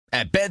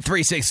At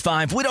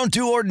Bet365, we don't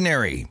do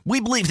ordinary. We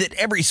believe that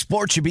every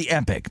sport should be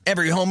epic.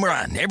 Every home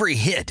run, every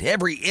hit,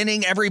 every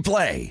inning, every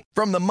play.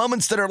 From the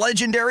moments that are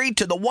legendary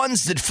to the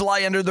ones that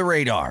fly under the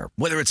radar.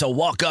 Whether it's a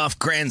walk-off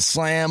grand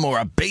slam or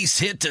a base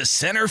hit to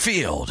center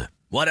field.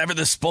 Whatever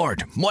the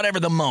sport, whatever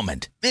the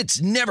moment.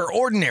 It's never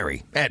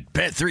ordinary at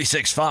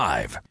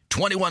Bet365.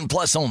 21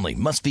 plus only.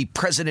 Must be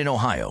present in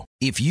Ohio.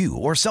 If you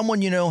or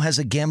someone you know has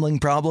a gambling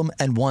problem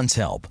and wants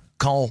help,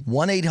 call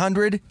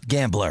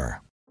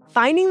 1-800-GAMBLER.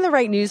 Finding the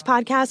right news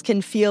podcast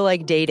can feel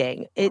like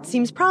dating. It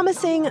seems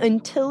promising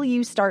until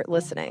you start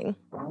listening.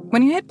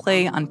 When you hit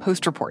play on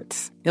Post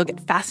Reports, you'll get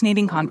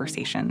fascinating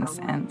conversations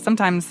and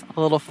sometimes a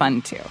little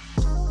fun, too.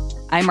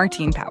 I'm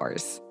Martine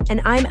Powers.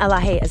 And I'm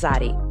Elahe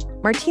Azadi.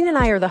 Martine and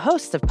I are the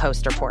hosts of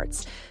Post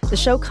Reports. The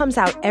show comes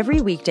out every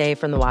weekday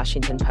from the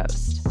Washington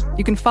Post.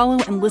 You can follow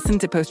and listen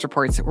to Post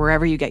Reports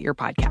wherever you get your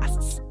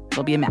podcasts.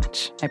 It'll be a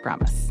match, I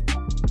promise.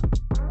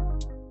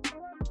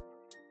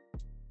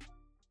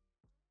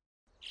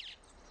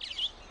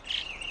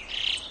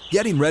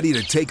 Getting ready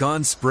to take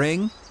on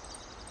spring?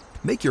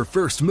 Make your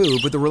first move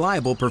with the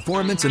reliable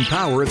performance and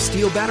power of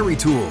Steel battery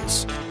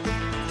tools.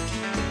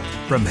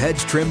 From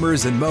hedge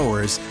trimmers and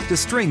mowers to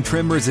string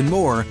trimmers and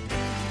more,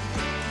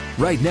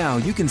 right now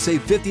you can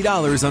save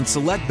 $50 on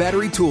select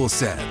battery tool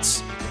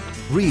sets.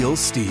 Real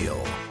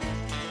Steel.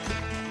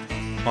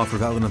 Offer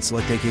valid on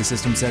select AK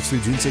system sets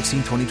through June 16,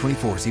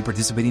 2024. See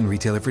participating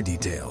retailer for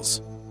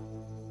details.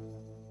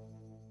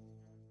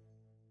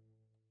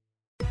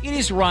 It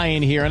is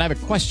Ryan here, and I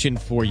have a question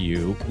for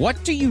you.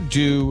 What do you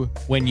do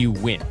when you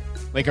win?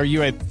 Like, are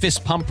you a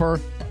fist pumper,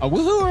 a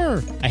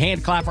woohooer, a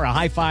hand clapper, a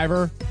high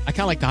fiver? I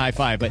kind of like the high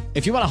five, but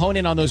if you want to hone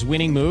in on those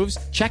winning moves,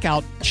 check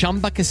out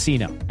Chumba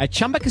Casino. At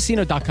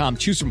ChumbaCasino.com,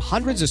 choose from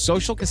hundreds of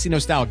social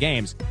casino-style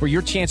games for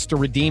your chance to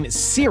redeem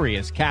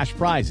serious cash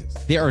prizes.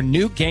 There are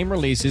new game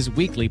releases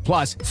weekly,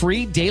 plus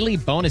free daily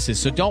bonuses,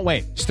 so don't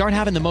wait. Start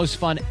having the most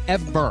fun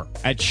ever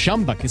at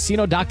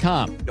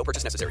ChumbaCasino.com. No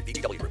purchase necessary.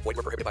 VGW Group. Void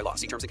where prohibited by law.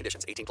 See terms and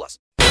conditions. 18+.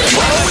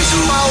 Always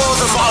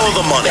follow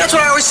the money. That's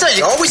what I always say.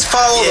 You always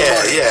follow the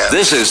money. Yeah.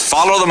 This is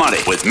Follow the Money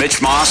with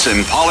Mitch Moss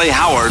and Paulie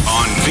Howard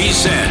on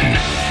VSiN.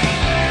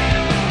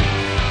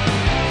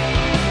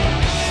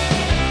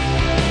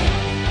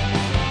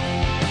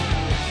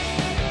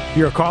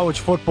 You're a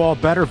college football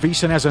bettor.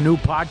 VSiN has a new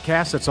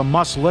podcast. It's a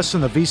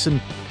must-listen, the VSiN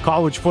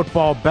College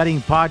Football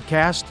Betting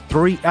Podcast.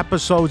 3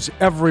 episodes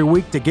every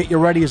week to get you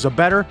ready as a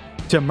bettor.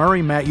 Tim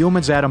Murray, Matt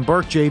Humans, Adam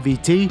Burke,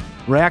 JVT.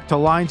 React to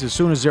lines as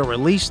soon as they're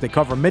released. They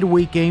cover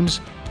midweek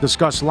games,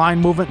 discuss line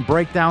movement and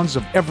breakdowns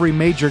of every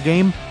major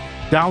game.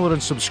 Download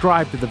and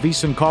subscribe to the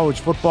VSiN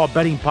College Football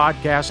Betting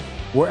Podcast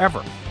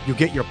wherever you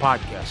get your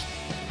podcast.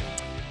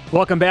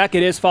 Welcome back.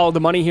 It is Follow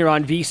the Money here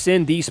on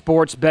VSiN, the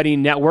Sports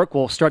Betting Network.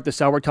 We'll start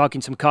this hour talking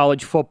some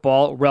college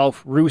football.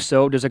 Ralph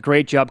Russo does a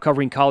great job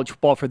covering college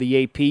football for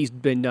the AP. He's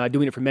been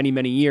doing it for many,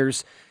 many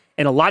years.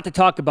 And a lot to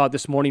talk about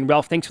this morning.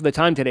 Ralph, thanks for the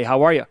time today.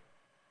 How are you?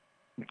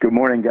 Good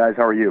morning, guys.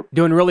 How are you?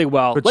 Doing really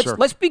well. Good,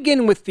 let's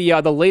begin with the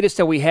latest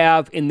that we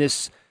have in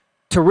this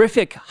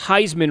terrific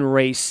Heisman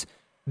race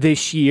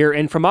this year.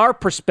 And from our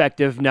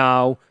perspective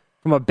now,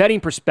 from a betting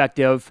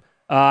perspective,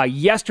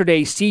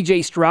 yesterday,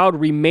 C.J. Stroud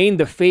remained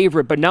the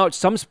favorite, but now at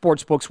some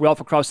sports books,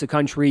 Ralph, across the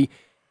country,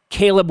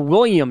 Caleb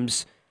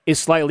Williams is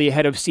slightly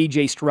ahead of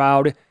C.J.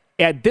 Stroud.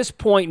 At this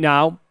point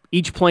now,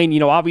 each playing,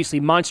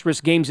 obviously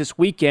monstrous games this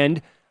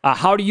weekend,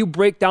 how do you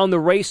break down the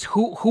race?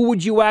 Who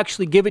would you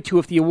actually give it to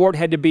if the award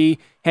had to be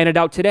handed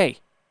out today?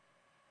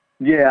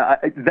 Yeah,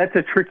 that's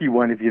a tricky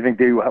one if you think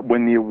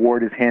when the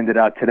award is handed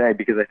out today,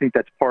 because I think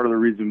that's part of the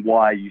reason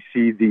why you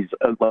see these,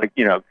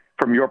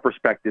 from your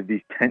perspective,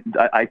 these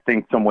I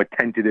think somewhat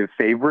tentative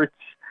favorites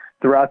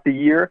throughout the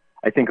year.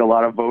 I think a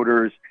lot of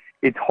voters,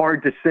 it's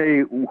hard to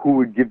say who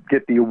would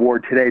get the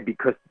award today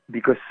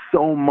because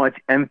so much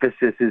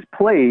emphasis is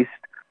placed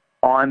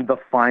on the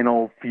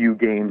final few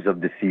games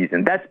of the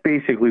season. That's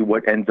basically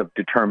what ends up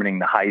determining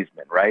the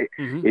Heisman, right?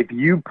 Mm-hmm. If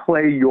you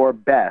play your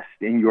best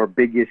in your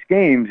biggest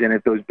games, and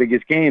if those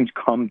biggest games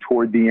come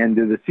toward the end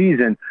of the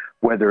season,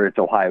 whether it's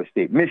Ohio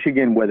State,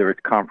 Michigan, whether it's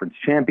conference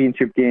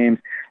championship games,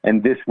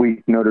 and this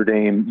week Notre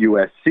Dame,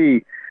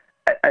 USC,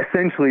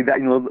 essentially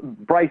that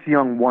Bryce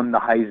Young won the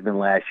Heisman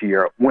last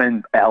year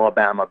when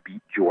Alabama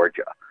beat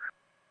Georgia.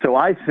 So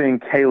I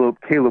think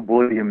Caleb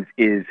Williams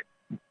is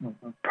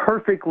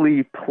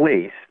perfectly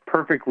placed,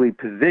 perfectly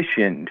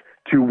positioned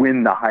to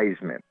win the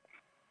Heisman.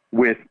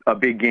 With a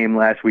big game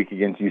last week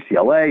against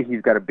UCLA,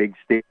 he's got a big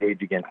stage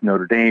against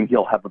Notre Dame.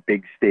 He'll have a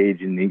big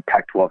stage in the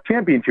Pac-12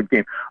 championship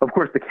game. Of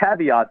course, the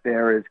caveat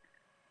there is,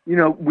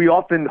 we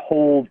often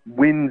hold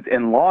wins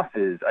and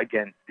losses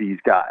against these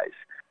guys.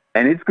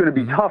 And it's going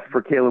to be tough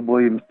for Caleb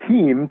Williams'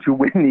 team to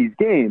win these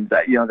games.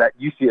 That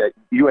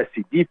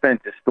USC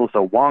defense is still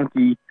so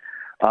wonky.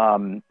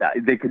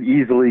 They could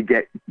easily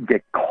get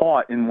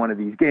caught in one of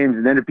these games,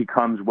 and then it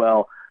becomes,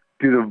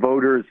 do the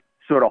voters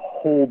sort of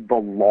hold the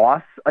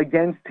loss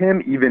against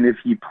him, even if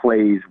he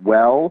plays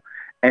well?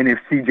 And if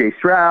C.J.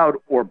 Stroud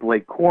or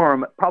Blake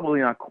Corum, probably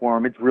not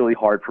Corum, it's really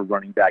hard for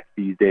running backs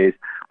these days.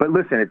 But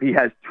listen, if he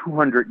has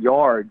 200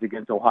 yards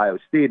against Ohio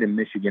State and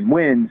Michigan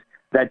wins,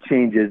 that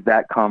changes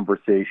that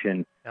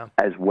conversation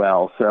as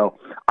well. So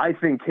I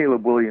think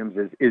Caleb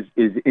Williams is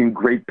in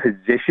great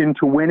position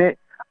to win it.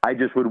 I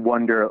just would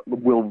wonder,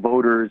 will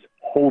voters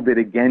hold it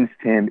against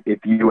him if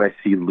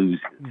USC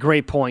loses?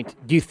 Great point.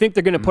 Do you think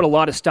they're going to put a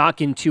lot of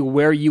stock into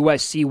where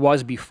USC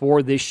was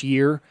before this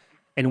year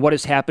and what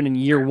has happened in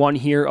year one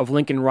here of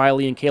Lincoln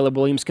Riley and Caleb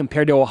Williams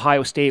compared to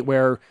Ohio State,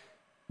 where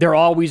they're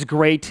always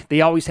great,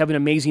 they always have an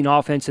amazing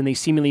offense, and they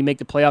seemingly make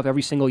the playoff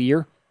every single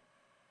year?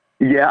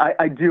 Yeah,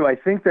 I do. I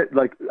think that,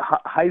 like,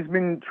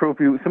 Heisman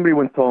Trophy, somebody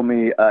once told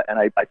me, and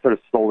I sort of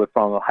stole it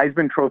from them,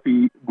 Heisman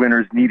Trophy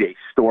winners need a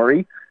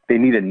story. They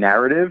need a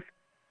narrative.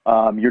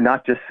 You're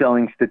not just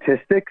selling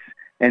statistics.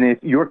 And if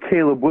you're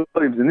Caleb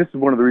Williams, and this is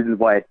one of the reasons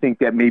why I think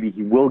that maybe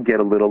he will get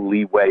a little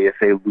leeway if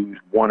they lose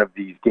one of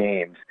these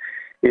games.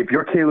 If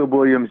you're Caleb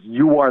Williams,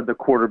 you are the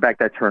quarterback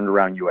that turned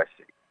around USC.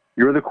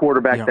 You're the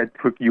quarterback that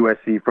took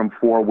USC from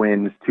 4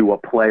 wins to a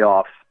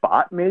playoff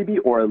spot maybe,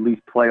 or at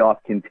least playoff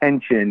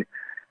contention.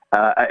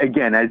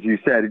 Again, as you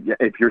said,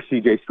 if you're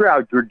C.J.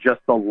 Stroud, you're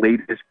just the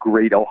latest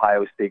great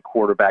Ohio State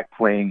quarterback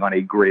playing on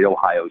a great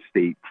Ohio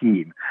State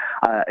team.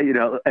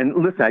 And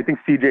listen, I think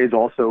C.J. has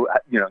also,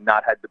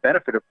 not had the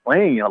benefit of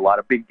playing in a lot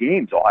of big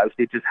games. Ohio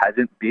State just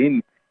hasn't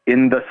been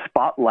in the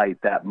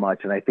spotlight that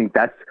much, and I think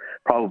that's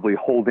probably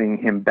holding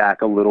him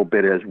back a little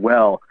bit as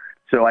well.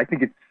 So I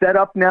think it's set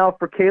up now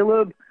for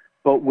Caleb.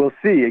 But we'll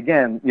see.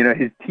 Again,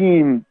 his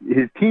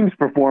team's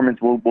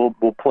performance will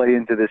play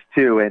into this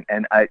too. And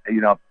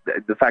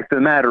the fact of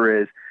the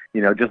matter is,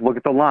 just look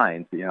at the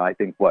lines. I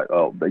think the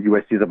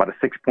USC is about a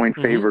 6-point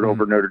favorite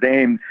over Notre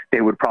Dame.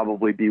 They would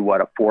probably be a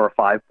 4 or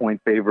 5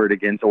 point favorite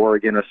against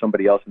Oregon or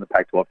somebody else in the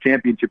Pac-12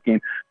 championship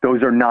game.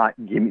 Those are going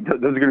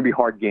to be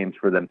hard games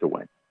for them to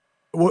win.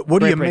 What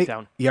do you make?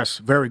 Yes,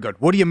 very good.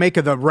 What do you make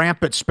of the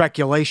rampant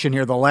speculation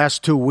here the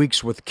last 2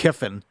 weeks with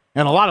Kiffin?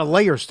 And a lot of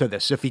layers to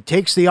this. If he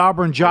takes the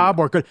Auburn job,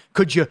 or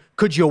could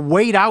you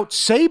wait out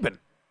Saban?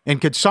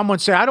 And could someone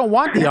say, I don't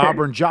want the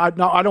Auburn job.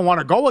 No, I don't want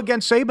to go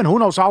against Saban. Who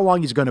knows how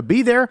long he's going to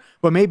be there?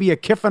 But maybe a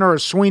Kiffin or a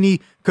Sweeney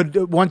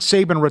could, once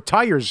Saban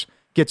retires,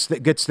 gets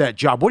that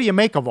job. What do you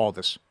make of all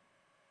this?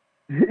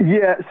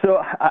 Yeah, so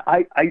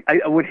I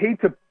would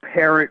hate to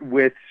pair it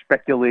with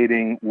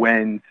speculating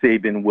when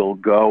Saban will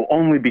go,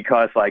 only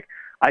because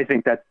I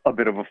think that's a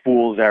bit of a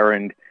fool's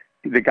errand.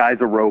 The guy's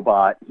a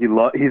robot. He's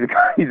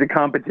a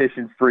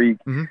competition freak.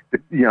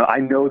 Mm-hmm. I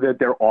know that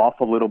they're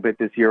off a little bit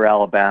this year,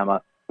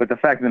 Alabama, but the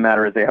fact of the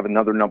matter is they have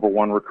another number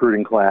 1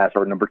 recruiting class,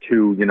 or number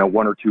 2,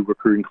 1 or 2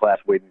 recruiting class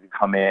waiting to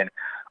come in.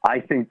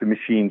 I think the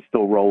machine's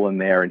still rolling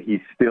there, and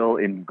he's still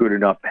in good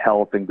enough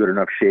health and good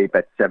enough shape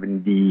at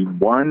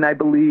 71, I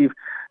believe,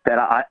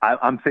 that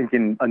I'm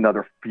thinking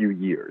another few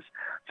years.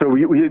 So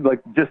we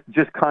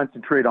just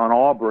concentrate on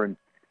Auburn.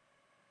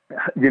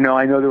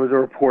 I know there was a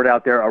report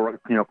out there,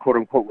 quote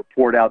unquote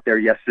report out there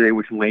yesterday,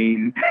 which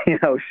Lane,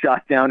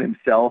 shot down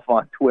himself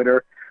on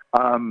Twitter.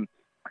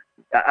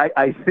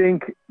 I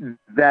think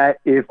that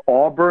if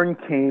Auburn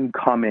came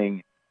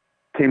calling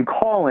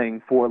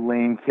for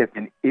Lane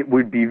Kiffin, it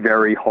would be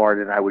very hard,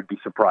 and I would be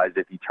surprised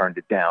if he turned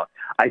it down.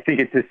 I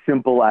think it's as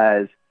simple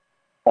as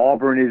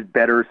Auburn is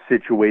better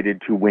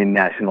situated to win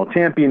national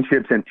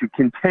championships and to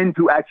contend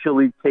to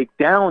actually take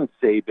down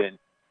Saban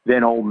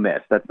than Ole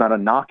Miss. That's not a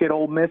knock at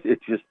Ole Miss.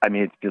 It's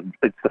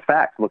the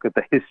facts. Look at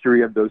the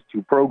history of those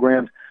two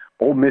programs.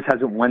 Ole Miss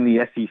hasn't won the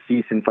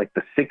SEC since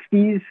the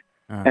 60s,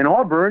 and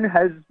Auburn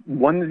has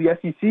won the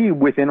SEC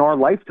within our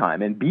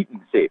lifetime and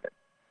beaten Saban.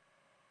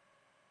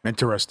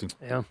 Interesting.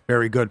 Yeah.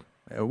 Very good.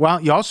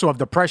 Well, you also have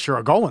the pressure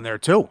of going there,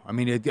 too. I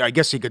mean, I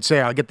guess you could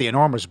say I'll get the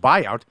enormous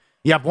buyout.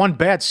 You have one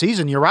bad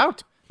season, you're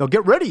out. They'll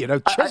get rid of you.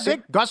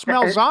 Chiswick, Gus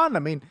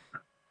Malzahn,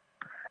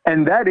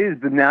 And that is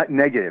the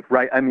negative,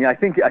 right? I mean, I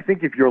think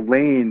if you're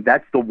Lane,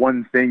 that's the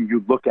one thing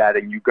you look at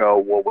and you go,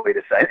 well, wait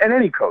a second. And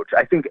any coach,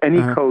 I think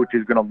any coach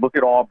is going to look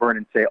at Auburn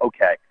and say,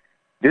 okay,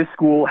 this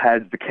school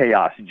has the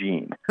chaos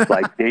gene.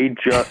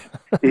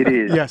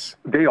 Yes.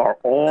 They are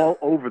all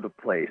over the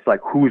place.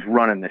 Who's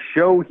running the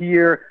show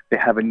here? They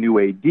have a new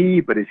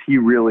AD, but is he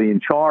really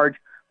in charge?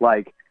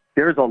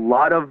 There's a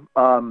lot of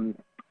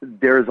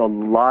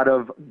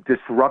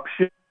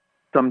disruption,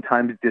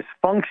 sometimes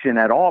dysfunction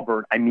at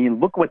Auburn. I mean,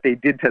 look what they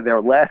did to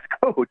their last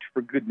coach,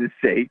 for goodness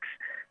sakes,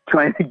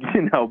 trying to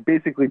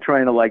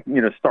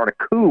start a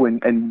coup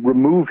and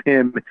remove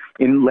him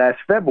in last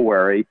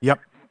February.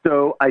 Yep.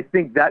 So I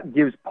think that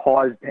gives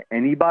pause to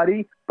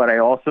anybody, but I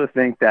also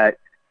think that,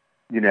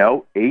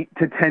 $8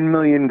 to $10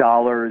 million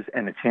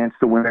and a chance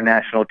to win a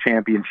national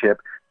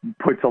championship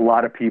puts a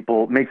lot of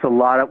people, will make a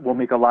lot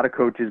of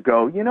coaches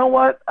go, you know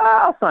what,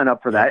 I'll sign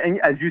up for that.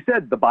 And as you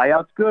said, the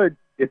buyout's good.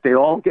 If they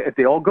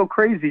all go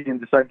crazy and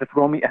decide to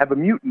have a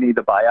mutiny,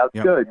 the buyout's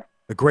good.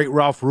 The great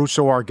Ralph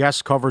Russo, our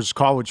guest, covers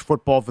college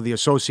football for the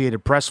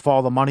Associated Press.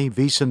 Follow the money,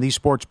 VSiN, the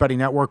Sports Betting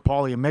Network,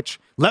 Paulie and Mitch.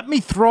 Let me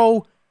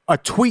throw a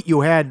tweet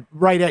you had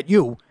right at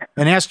you,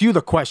 and ask you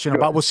the question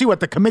about, we'll see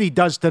what the committee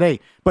does today,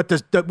 but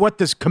what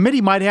this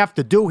committee might have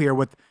to do here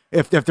with,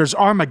 if there's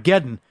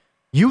Armageddon,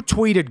 you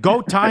tweeted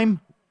go time,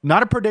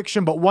 not a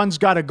prediction, but one's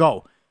got to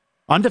go.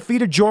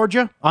 Undefeated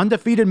Georgia,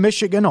 undefeated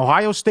Michigan,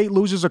 Ohio State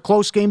loses a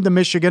close game to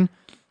Michigan,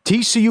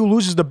 TCU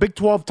loses the Big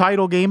 12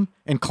 title game,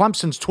 and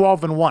Clemson's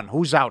 12-1.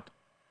 Who's out?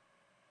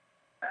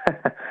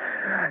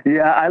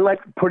 Yeah, I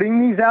like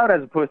putting these out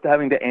as opposed to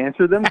having to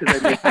answer them because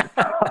I make it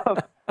tough.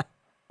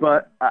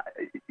 But,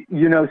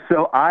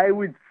 so I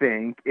would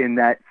think in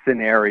that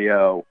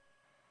scenario,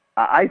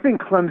 I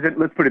think Clemson,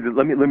 let's put it,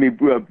 let me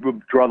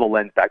draw the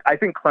lens back. I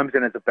think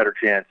Clemson has a better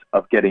chance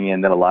of getting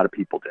in than a lot of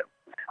people do.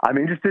 I'm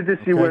interested to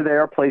see where they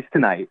are placed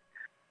tonight.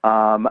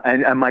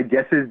 And my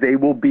guess is they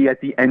will be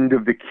at the end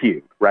of the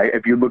queue, right?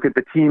 If you look at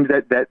the teams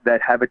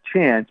that have a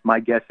chance,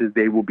 my guess is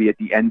they will be at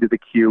the end of the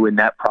queue, and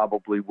that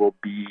probably will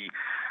be,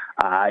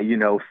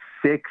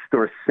 6th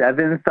or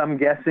 7th, I'm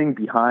guessing,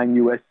 behind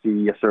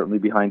USC, certainly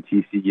behind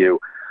TCU.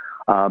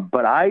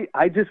 But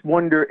I just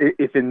wonder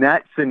if in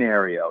that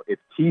scenario, if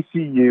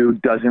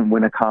TCU doesn't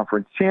win a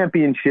conference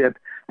championship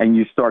and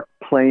you start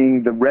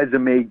playing the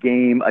resume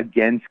game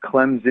against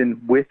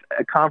Clemson with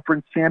a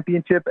conference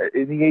championship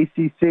in the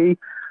ACC,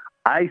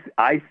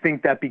 I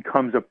think that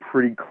becomes a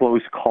pretty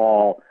close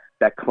call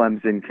that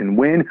Clemson can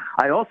win.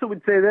 I also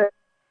would say that,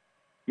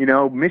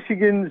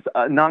 Michigan's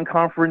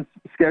non-conference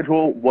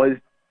schedule was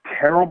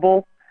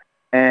terrible,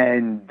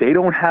 and they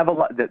don't have a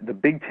lot. The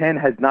Big Ten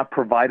has not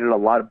provided a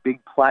lot of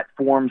big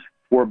platforms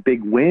for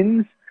big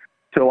wins.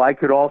 So I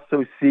could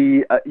also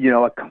see, a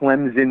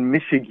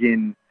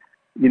Clemson-Michigan,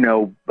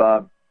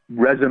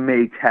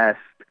 resume test,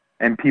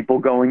 and people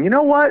going, you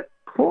know what?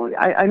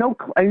 I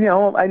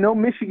know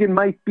Michigan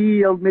might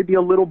be maybe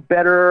a little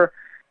better,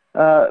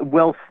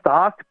 well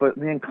stocked, but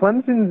man,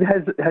 Clemson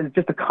has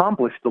just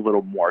accomplished a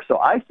little more. So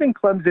I think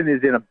Clemson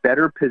is in a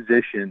better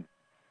position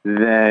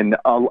than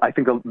I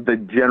think the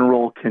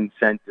general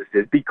consensus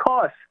is,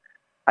 because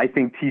I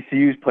think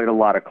TCU's played a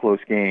lot of close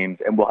games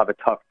and will have a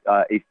tough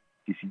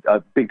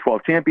Big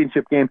 12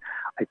 championship game.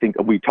 I think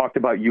we talked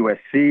about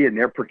USC and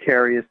their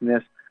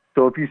precariousness.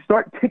 So if you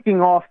start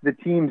ticking off the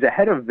teams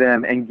ahead of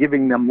them and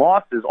giving them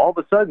losses, all of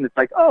a sudden it's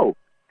like, oh,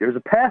 there's a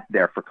path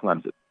there for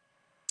Clemson.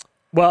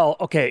 Well,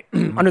 okay,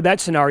 under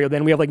that scenario,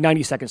 then we have like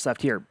 90 seconds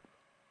left here.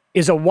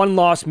 Is a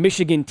one-loss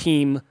Michigan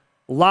team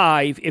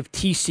live if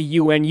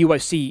TCU and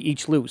USC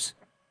each lose?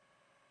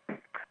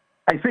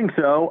 I think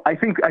so. I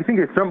think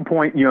at some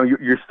point,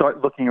 you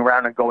start looking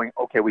around and going,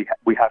 okay, we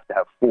have to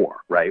have 4,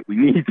 right? We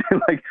need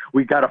to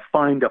we got to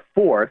find a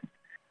 4th.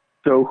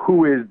 So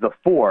who is the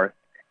 4th?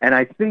 And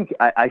I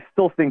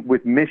still think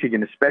with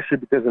Michigan, especially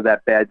because of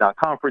that bad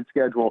non-conference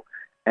schedule,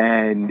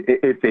 and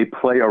if they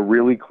play a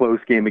really close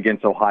game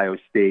against Ohio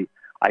State,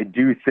 I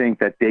do think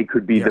that they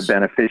could be the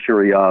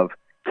beneficiary of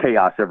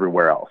chaos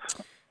everywhere else.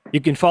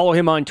 You can follow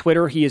him on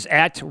Twitter. He is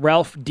at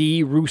Ralph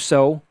D.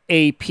 Russo,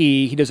 AP.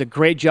 He does a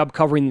great job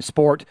covering the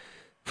sport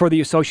for the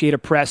Associated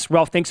Press.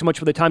 Ralph, thanks so much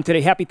for the time today.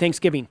 Happy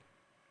Thanksgiving.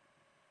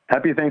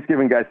 Happy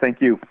Thanksgiving, guys.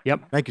 Thank you.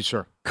 Yep. Thank you,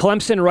 sir.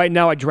 Clemson right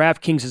now at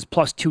DraftKings is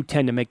plus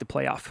 210 to make the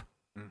playoff.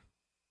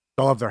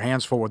 They'll have their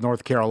hands full with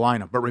North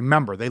Carolina. But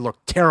remember, they look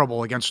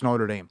terrible against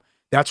Notre Dame.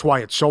 That's why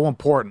it's so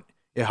important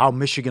how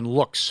Michigan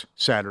looks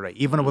Saturday,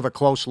 even with a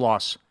close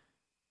loss.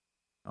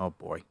 Oh,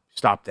 boy.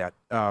 Stop that.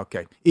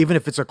 Okay. Even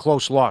if it's a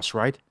close loss,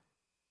 right?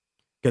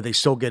 Yeah, they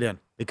still get in.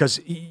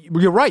 Because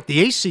you're right.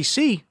 The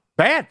ACC,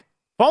 bad.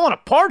 Falling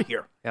apart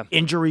here. Yeah.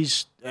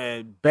 Injuries,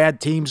 bad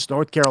teams.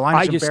 North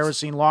Carolina's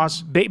embarrassing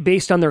loss.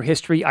 Based on their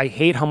history, I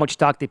hate how much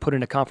stock they put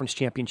into conference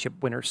championship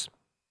winners.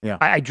 Yeah.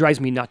 It drives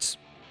me nuts.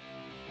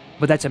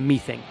 But that's a me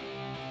thing.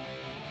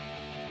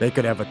 They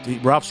could have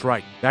Ralph's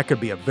right. That could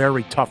be a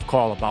very tough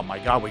call about, my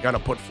God, we got to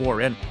put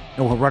 4 in.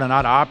 And we're running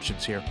out of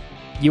options here.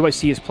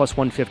 USC is plus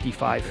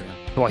 155.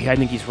 Yeah. Boy, I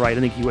think he's right.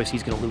 I think USC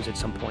is going to lose at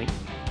some point.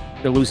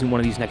 They're losing one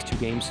of these next 2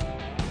 games.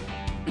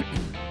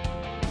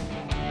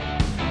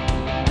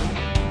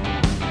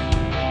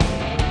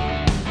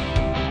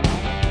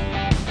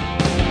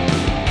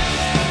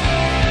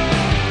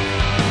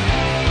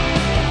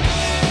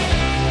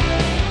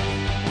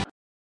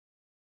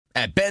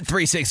 At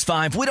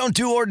Bet365, we don't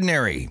do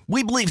ordinary.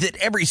 We believe that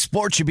every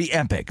sport should be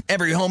epic.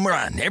 Every home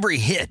run, every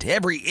hit,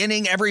 every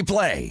inning, every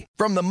play.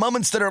 From the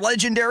moments that are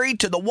legendary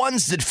to the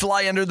ones that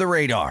fly under the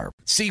radar.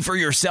 See for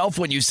yourself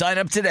when you sign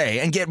up today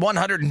and get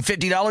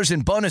 $150 in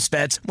bonus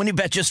bets when you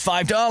bet just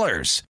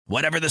 $5.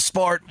 Whatever the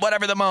sport,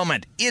 whatever the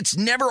moment, it's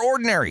never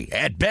ordinary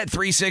at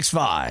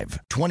Bet365.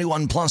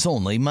 21 plus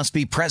only. Must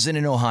be present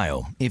in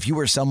Ohio. If you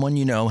or someone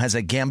you know has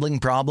a gambling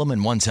problem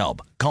and wants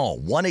help, call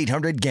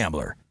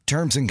 1-800-GAMBLER.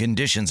 Terms and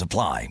conditions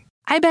apply.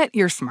 I bet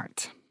you're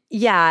smart.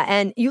 Yeah,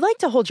 and you like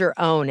to hold your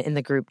own in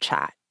the group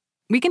chat.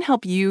 We can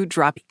help you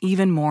drop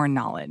even more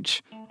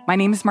knowledge. My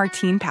name is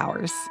Martine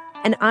Powers.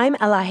 And I'm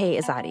Elahe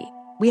Izadi.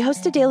 We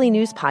host a daily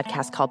news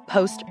podcast called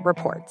Post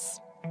Reports.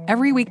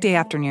 Every weekday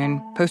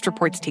afternoon, Post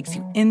Reports takes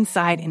you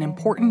inside an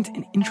important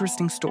and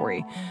interesting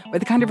story with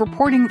the kind of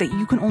reporting that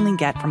you can only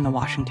get from the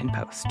Washington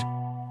Post.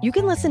 You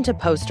can listen to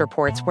Post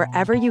Reports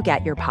wherever you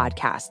get your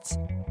podcasts.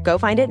 Go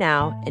find it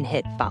now and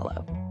hit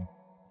follow.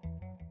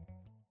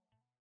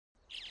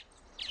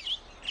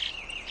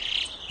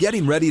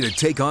 Getting ready to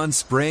take on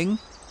spring?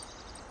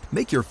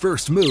 Make your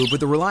first move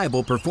with the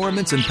reliable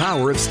performance and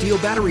power of Steel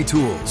battery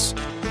tools.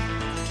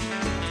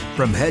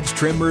 From hedge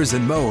trimmers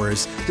and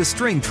mowers to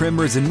string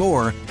trimmers and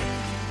more,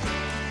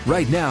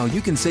 right now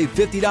you can save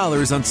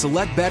 $50 on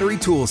select battery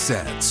tool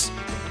sets.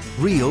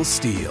 Real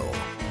Steel.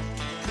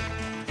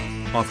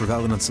 Offer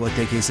valid on select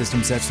AK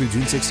system sets through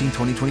June 16,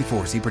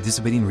 2024. See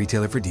participating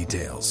retailer for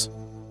details.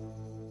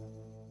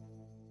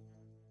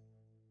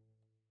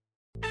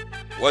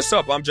 What's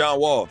up? I'm John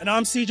Wall. And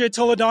I'm CJ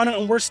Toledano,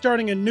 and we're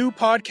starting a new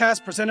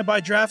podcast presented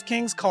by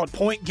DraftKings called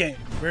Point Game.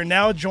 We're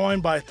now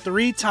joined by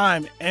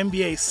three-time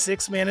NBA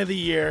Sixth Man of the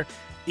Year,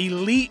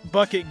 elite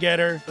bucket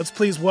getter. Let's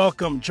please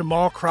welcome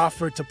Jamal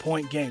Crawford to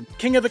Point Game.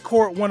 King of the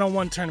Court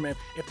one-on-one tournament.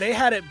 If they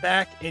had it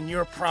back in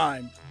your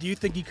prime, do you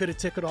think you could have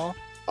took it all?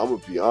 I'm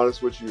going to be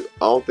honest with you.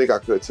 I don't think I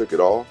could have took it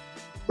all,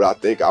 but I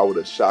think I would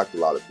have shocked a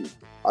lot of people.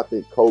 I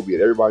think Kobe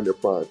and everybody in their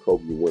prime,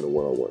 Kobe would win a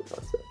one-on-one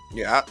contest.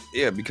 Yeah,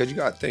 because you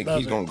got to think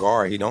he's going to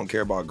guard. He don't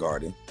care about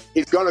guarding.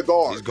 He's going to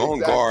guard. He's going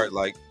to guard.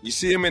 Like, you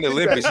see him in the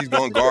Olympics, he's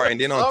going to guard.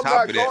 And then on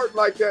top of that. I'm not guarding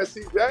like that,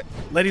 CJ.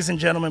 Ladies and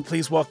gentlemen,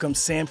 please welcome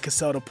Sam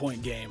Cassell to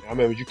Point Game. I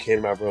remember you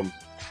came out from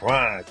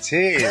prime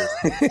 10.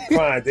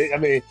 I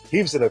mean,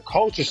 he was in a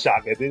culture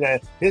shock. And then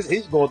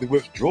he's going through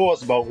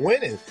withdrawals about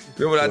winning.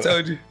 Remember what I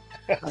told you?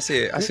 I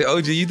said,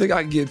 OG, you think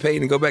I can get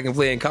paid and go back and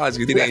play in college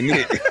because it ain't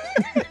it?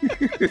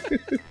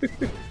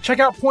 Check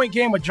out Point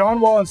Game with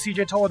John Wall and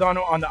CJ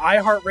Toledano on the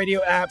iHeartRadio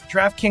app,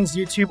 DraftKings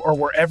YouTube, or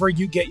wherever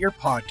you get your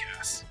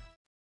podcasts.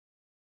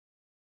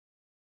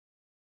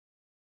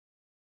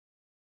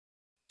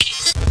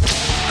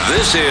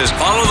 This is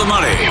Follow the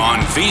Money on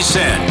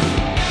VSiN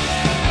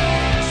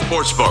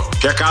Sportsbook.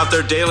 Check out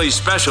their daily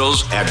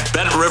specials at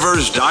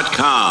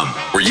BetRivers.com.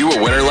 Were you a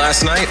winner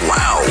last night?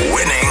 Wow,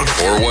 winning.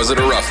 Or was it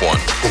a rough one?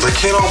 Well, they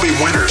can't all be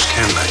winners,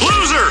 can they?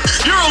 Loser!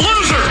 You're a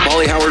loser!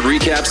 Paulie Howard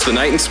recaps the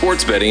night in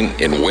sports betting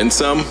in Win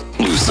Some,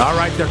 Lose Some. All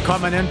right, they're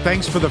coming in.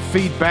 Thanks for the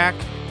feedback.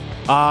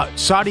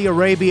 Saudi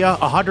Arabia,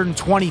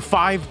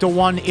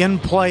 125-1 in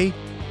play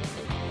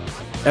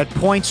at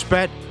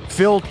PointsBet.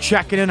 Phil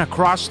checking in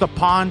across the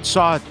pond,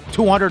 saw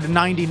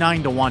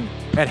 299-1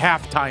 at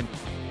halftime.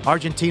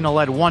 Argentina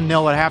led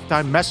 1-0 at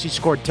halftime. Messi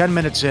scored 10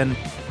 minutes in.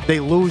 They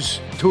lose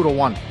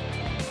 2-1.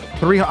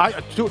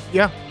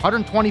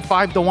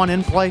 125-1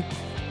 in play.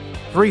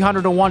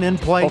 300-1 in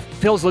play. Well,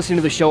 Phil's listening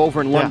to the show over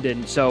in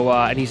London, so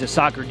and he's a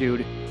soccer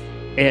dude,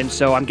 and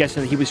so I'm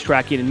guessing that he was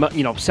tracking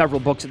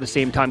several books at the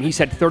same time. He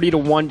said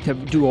 30-1 to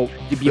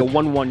be a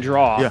 1-1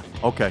 draw. Yeah,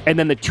 okay. And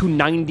then the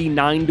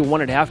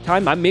 299-1 at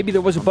halftime. Maybe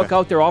there was a book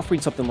out there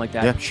offering something like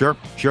that. Yeah, sure.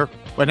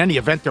 But in any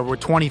event, there were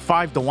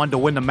 25-1 to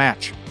win the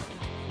match.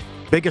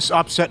 Biggest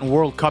upset in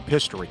World Cup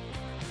history.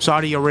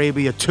 Saudi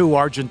Arabia 2,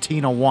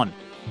 Argentina 1.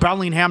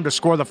 Bellingham to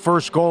score the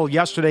first goal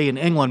yesterday in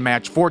England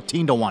match,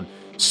 14-1.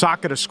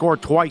 Saka to score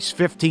twice,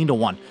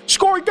 15-1.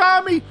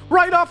 Scorigami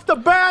right off the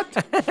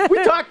bat.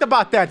 We talked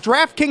about that.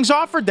 DraftKings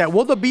offered that.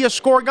 Will there be a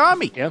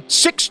Scorigami? Yeah.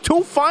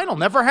 6-2 final.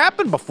 Never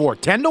happened before.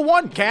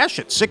 10-1. Cash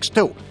it.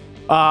 6-2.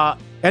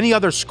 Any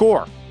other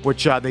score,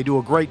 which they do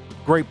a great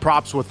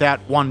props with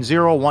that. 1-0.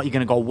 You're going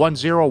to go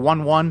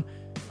 1-0,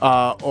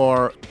 1-1,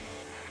 or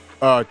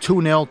 2-0,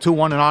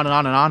 2-1, and on and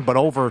on and on. But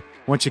over,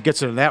 once it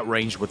gets into that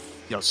range with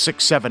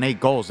 6, 7, 8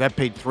 goals, that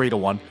paid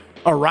 3-1.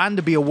 Iran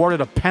to be awarded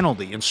a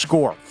penalty and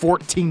score,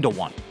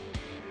 14-1.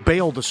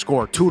 Bale to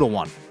score,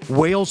 2-1.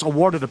 Wales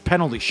awarded a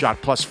penalty shot,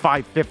 plus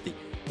 550.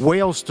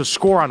 Wales to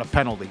score on a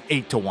penalty,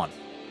 8-1.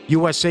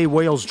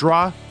 USA-Wales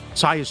draw,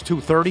 as high as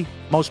 230.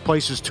 Most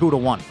places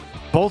 2-1.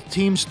 Both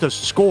teams to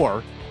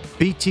score,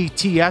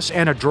 BTTS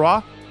and a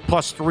draw,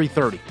 plus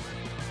 330.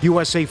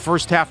 USA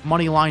first half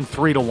money line,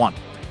 3-1.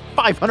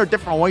 500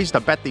 different ways to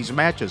bet these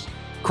matches.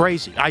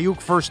 Crazy.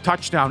 Ayuk first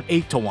touchdown,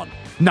 8-1.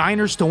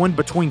 Niners to win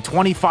between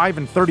 25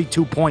 and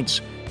 32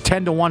 points,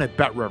 10-1 at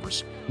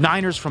BetRivers.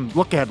 Niners from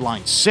look-ahead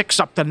line, 6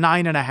 up to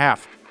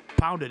 9.5.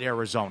 Pounded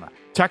Arizona.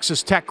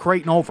 Texas Tech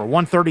Creighton over,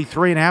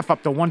 133.5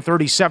 up to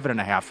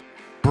 137.5.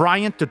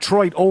 Bryant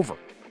Detroit over,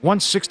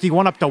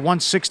 161 up to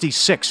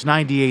 166,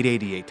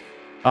 98-88.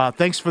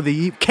 Thanks for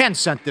the... Ken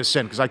sent this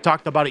in because I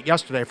talked about it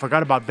yesterday. I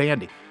forgot about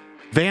Vandy.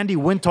 Vandy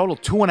win total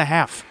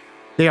 2.5.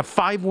 They have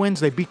 5 wins.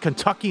 They beat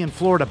Kentucky and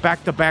Florida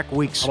back-to-back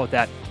weeks. How about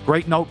that?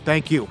 Great note.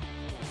 Thank you.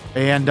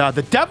 And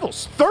the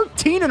Devils,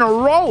 13 in a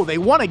row. They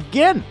won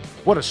again.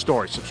 What a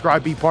story.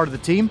 Subscribe, be part of the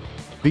team.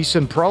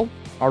 VSiN Pro,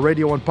 our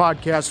radio and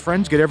podcast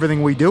friends. Get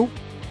everything we do.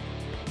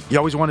 You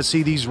always want to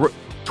see these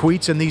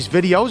tweets and these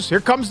videos.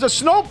 Here comes the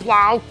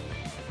snowplow.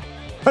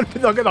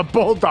 Look at the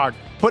Bulldog.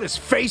 Put his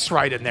face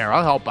right in there.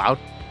 I'll help out.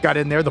 Got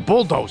in there. The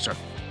bulldozer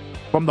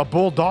from the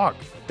Bulldog.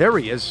 There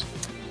he is.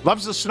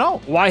 Loves the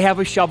snow. Why have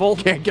a shovel?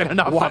 Can't get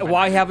enough of it.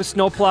 Why have a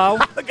snowplow?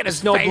 Look at his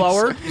snow face.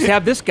 blower. Just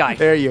have this guy.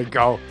 There you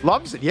go.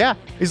 Loves it, yeah.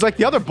 He's like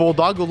the other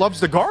bulldog who loves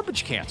the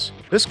garbage cans.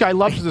 This guy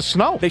loves the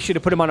snow. They should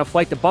have put him on a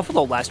flight to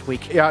Buffalo last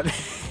week. Yeah,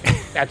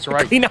 that's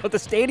right. Clean out the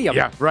stadium.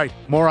 Yeah, right.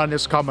 More on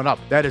this coming up.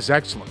 That is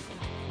excellent.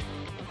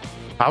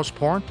 House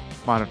porn?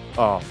 Come on.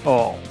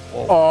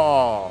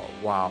 Oh,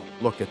 wow.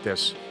 Look at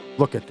this.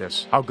 Look at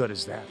this. How good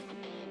is that?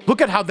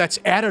 Look at how that's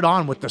added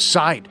on with the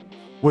side,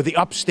 where the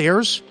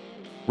upstairs,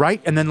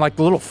 right? And then like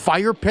the little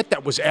fire pit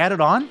that was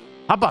added on.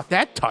 How about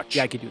that touch?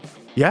 Yeah, I could do that.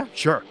 Yeah,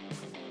 sure.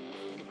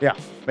 Yeah,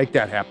 make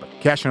that happen.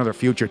 Cash another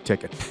future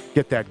ticket.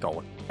 Get that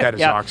going. That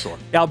is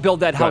excellent. Yeah, I'll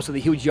build that house with a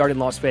huge yard in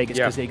Las Vegas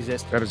because they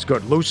exist. That is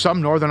good. Lose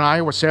some. Northern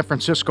Iowa, San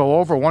Francisco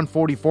over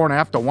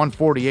 144.5 to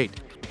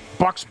 148.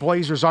 Bucks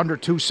Blazers under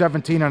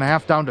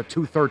 217.5 down to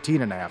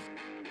 213.5.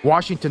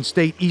 Washington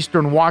State,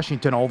 Eastern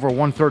Washington over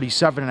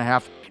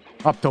 137.5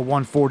 up to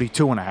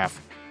 142.5.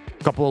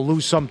 A couple of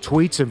lose some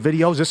tweets and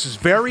videos. This is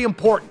very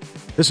important.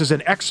 This is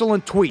an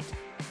excellent tweet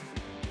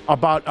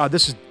about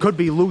could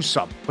be lose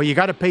some, but you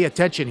got to pay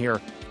attention here.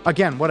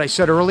 Again, what I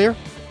said earlier,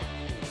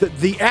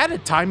 the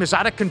added time is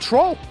out of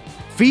control.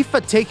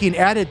 FIFA taking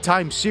added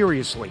time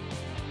seriously.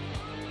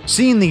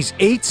 Seeing these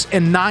 8s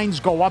and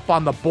 9s go up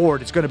on the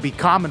board is going to be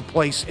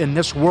commonplace in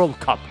this World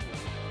Cup.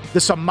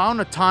 This amount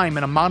of time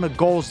and amount of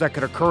goals that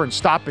could occur in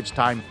stoppage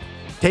time,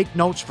 take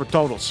notes for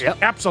totals. Yep.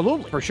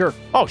 Absolutely. For sure.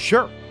 Oh,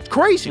 sure. It's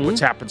crazy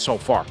what's happened so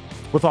far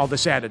with all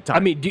this added time. I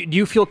mean, do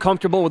you feel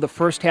comfortable with the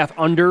first half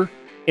under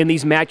in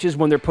these matches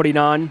when they're putting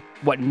on,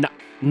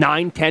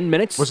 9, 10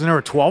 minutes? Wasn't there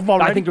a 12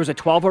 already? I think there was a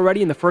 12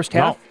 already in the first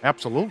half. No,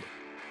 absolutely.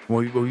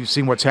 We've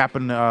seen what's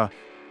happened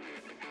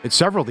in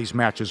several of these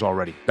matches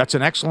already. That's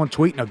an excellent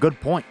tweet and a good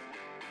point.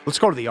 Let's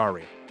go to the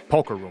Aria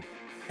poker room.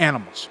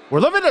 Animals. We're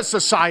living in a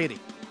society.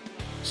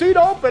 Seat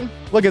open.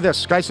 Look at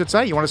this. Guy sits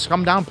down. You want us to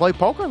come down and play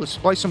poker? Let's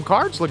play some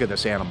cards. Look at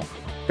this animal.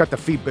 Got the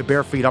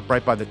bare feet up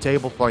right by the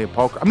table playing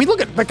poker. I mean,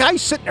 look at the guy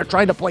sitting there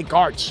trying to play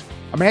cards.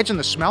 Imagine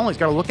the smell. He's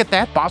got to look at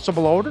that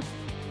possible odor.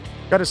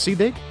 Got to see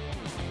big.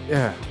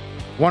 Yeah.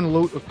 One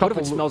loot. What if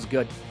it smells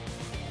good?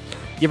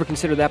 You ever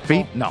consider that, Paul?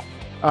 Feet? No.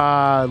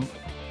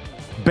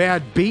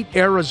 Bad beat.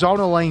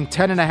 Arizona laying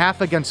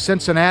 10.5 against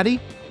Cincinnati.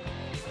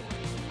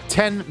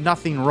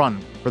 10-0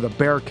 run for the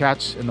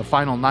Bearcats in the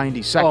final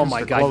 90 seconds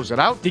to close it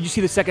out. Did you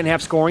see the second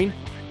half scoring?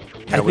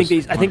 I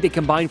think they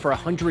combined for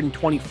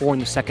 124 in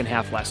the second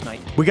half last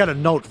night. We got a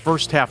note,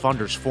 first half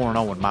unders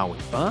 4-0 in Maui.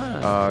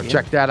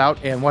 Check that out.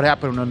 And what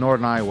happened in the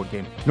Northern Iowa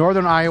game?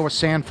 Northern Iowa,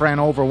 San Fran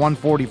over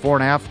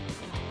 144.5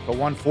 to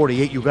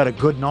 148. You got a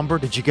good number.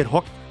 Did you get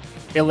hooked?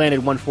 It landed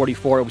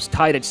 144. It was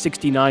tied at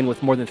 69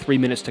 with more than 3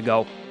 minutes to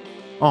go.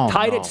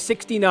 Tied at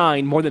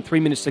 69, more than 3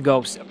 minutes to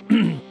go.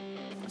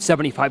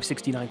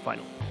 75-69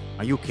 final.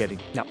 Are you kidding?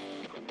 No.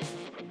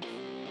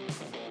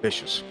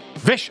 Vicious.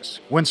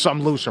 Win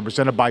some, lose some.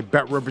 Presented by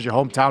Bet Rivers, your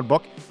hometown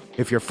book.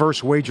 If your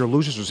first wager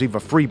loses, receive a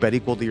free bet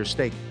equal to your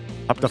stake,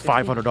 up to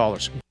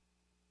 $500.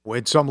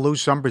 Win some,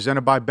 lose some.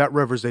 Presented by Bet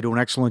Rivers. They do an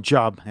excellent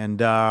job. And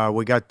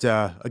we got,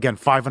 again,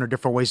 500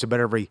 different ways to bet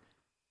every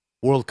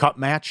World Cup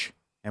match.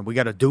 And we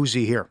got a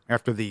doozy here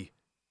after the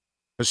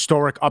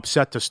historic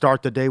upset to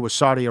start the day with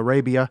Saudi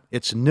Arabia.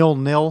 It's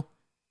 0-0.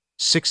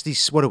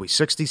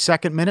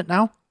 62nd minute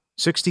now?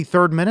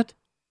 63rd minute?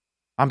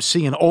 I'm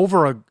seeing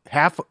over a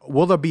half.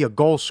 Will there be a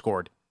goal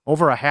scored?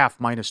 Over a half,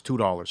 minus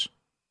 $2.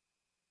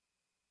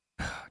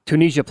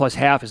 Tunisia plus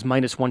half is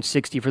minus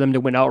 160 for them to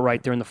win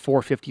outright. They're in the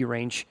 450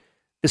 range.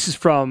 This is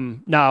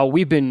from, now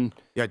we've been.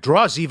 Yeah,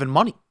 draws even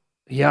money.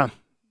 Yeah.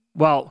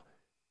 Well,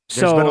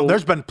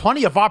 there's been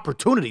plenty of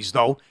opportunities,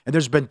 though, and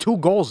there's been 2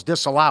 goals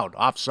disallowed,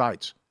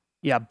 offsides.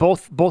 Yeah,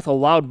 both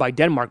allowed by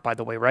Denmark, by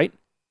the way, right?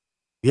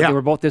 Yeah. They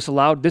were both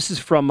disallowed. This is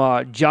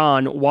from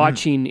John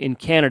watching in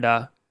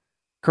Canada.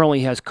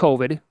 Currently has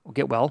COVID. Will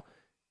get well.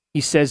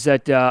 He says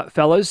that,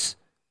 fellas,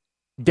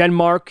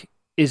 Denmark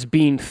is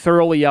being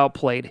thoroughly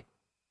outplayed.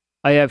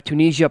 I have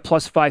Tunisia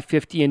plus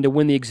 550 and to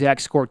win the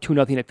exact score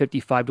 2-0 at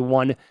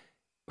 55-1.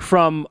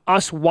 From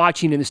us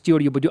watching in the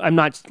studio, but I'm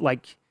not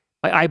like,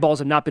 my eyeballs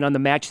have not been on the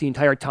match the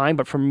entire time,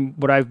 but from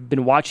what I've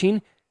been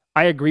watching,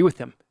 I agree with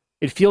him.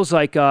 It feels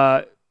like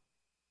the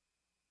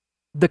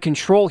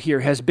control here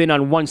has been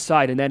on one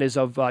side, and that is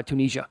of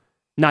Tunisia,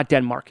 not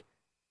Denmark.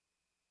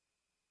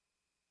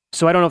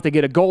 So I don't know if they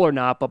get a goal or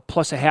not, but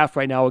plus a half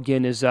right now,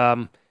 again, is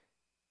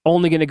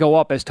only going to go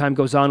up as time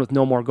goes on with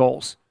no more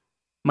goals.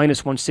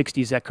 Minus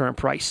 160 is that current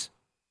price.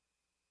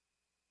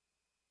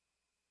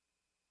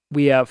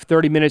 We have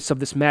 30 minutes of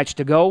this match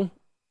to go,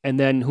 and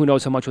then who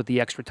knows how much with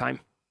the extra time.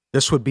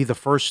 This would be the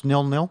first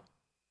 0-0?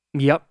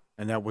 Yep.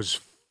 And that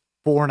was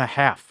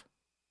 4.5.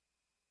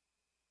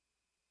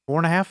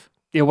 4.5?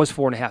 It was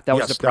 4.5. That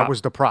was the prop. That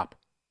was the prop.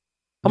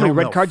 How many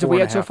red cards have we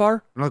had so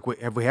far?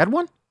 Have we had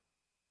one?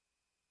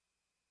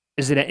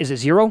 Is it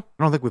 0?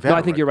 I don't think we've had. No,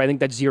 I think you're right. I think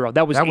that's 0.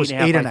 That was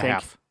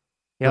 8.5.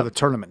 For the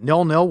tournament.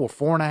 0-0 with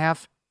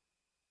 4.5.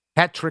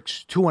 Hat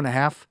tricks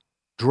 2.5.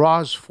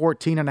 Draws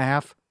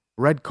 14.5.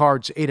 Red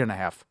cards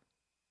 8.5.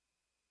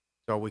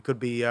 So we could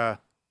be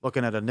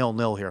looking at a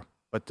 0-0 here.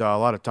 but a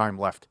lot of time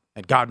left.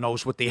 And God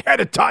knows what the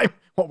ahead of time,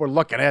 what we're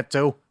looking at,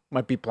 too.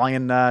 Might be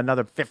playing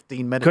another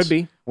 15 minutes. Could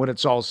be. When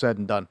it's all said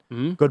and done.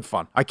 Mm-hmm. Good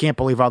fun. I can't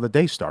believe how the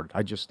day started.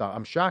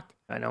 I'm shocked.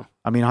 I know.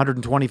 I mean,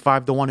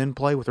 125-1 in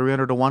play with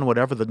 300-1,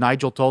 whatever.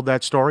 Nigel told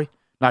that story.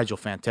 Nigel,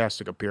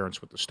 fantastic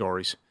appearance with the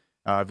stories.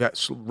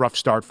 That's a rough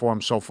start for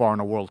him so far in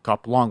the World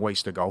Cup. Long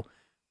ways to go.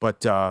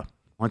 But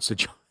wants to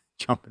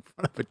jump in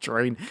front of a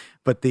train.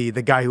 But the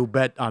guy who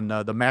bet on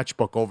the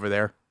matchbook over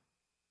there,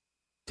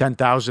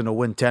 $10,000 to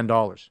win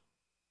 $10.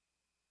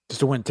 Just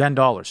to win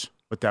 $10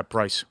 with that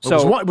price.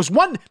 It was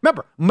one.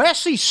 Remember,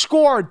 Messi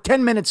scored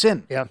 10 minutes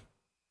in. Yeah.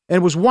 And it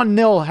was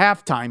 1-0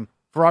 halftime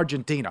for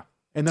Argentina.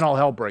 And then all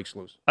hell breaks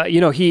loose.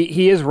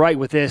 He is right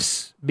with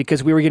this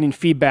because we were getting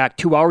feedback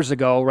 2 hours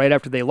ago, right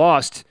after they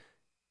lost,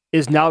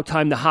 is now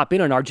time to hop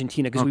in on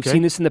Argentina because we've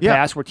seen this in the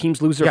past where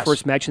teams lose their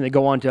first match and they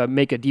go on to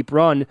make a deep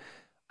run.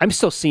 I'm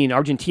still seeing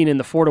Argentina in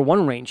the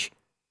 4-1 range.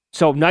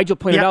 So Nigel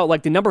pointed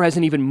out, the number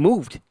hasn't even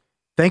moved.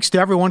 Thanks to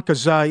everyone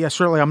because,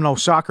 certainly I'm no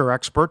soccer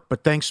expert,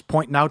 but thanks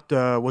pointing out,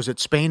 was it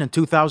Spain in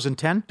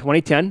 2010?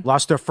 2010.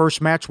 Lost their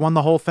first match, won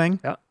the whole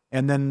thing. Yeah.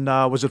 And then,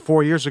 was it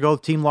 4 years ago?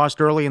 The team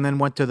lost early and then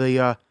went to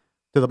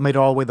made it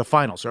all the way to the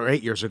finals, or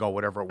 8 years ago,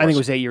 whatever it was. I think it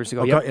was 8 years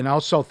ago, Okay. And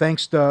also,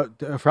 thanks for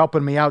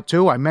helping me out,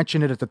 too. I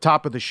mentioned it at the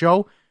top of the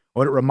show.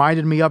 What it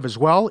reminded me of as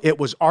well, it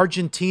was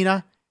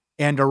Argentina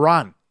and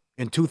Iran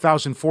in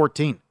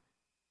 2014.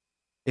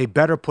 They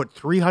better put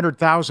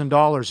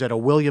 $300,000 at a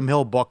William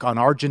Hill book on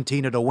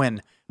Argentina to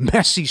win.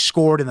 Messi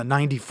scored in the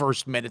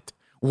 91st minute,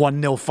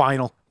 1-0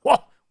 final.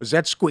 Whoa, was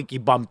that squeaky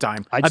bum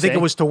time? I think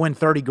it was to win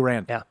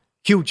 $30,000. Yeah.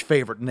 Huge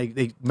favorite. And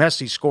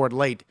Messi scored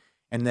late,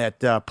 and that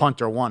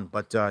punter won.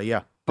 But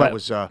that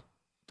was I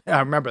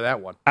remember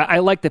that one. I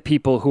like the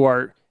people who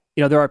are,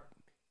 there are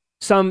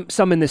some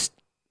in this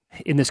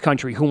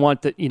country who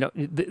want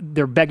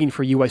they're begging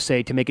for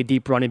USA to make a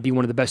deep run and be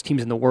one of the best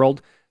teams in the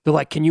world. They're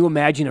like, can you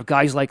imagine if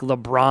guys like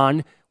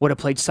LeBron would have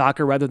played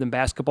soccer rather than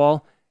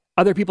basketball?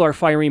 Other people are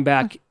firing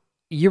back.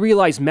 You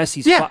realize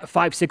Messi's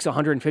 5'6",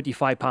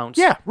 155 pounds.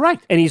 Yeah, right.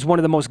 And he's one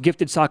of the most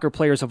gifted soccer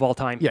players of all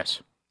time.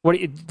 Yes.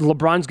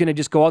 LeBron's going to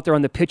just go out there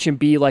on the pitch and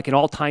be like an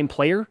all-time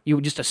player? You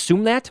would just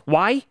assume that?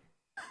 Why?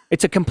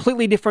 It's a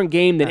completely different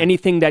game than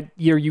anything that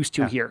you're used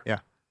to here. Yeah.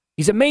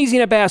 He's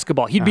amazing at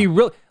basketball. He'd be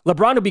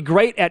LeBron would be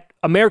great at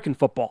American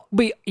football.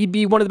 He'd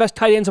be one of the best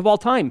tight ends of all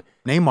time.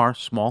 Neymar,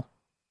 small.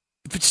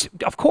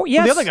 Of course,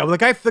 yes. The other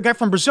guy, the guy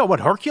from Brazil,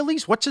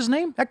 Hercules? What's his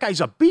name? That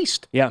guy's a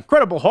beast. Yeah.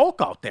 Incredible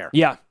Hulk out there.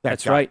 Yeah,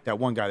 that's right. That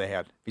one guy they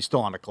had. He's still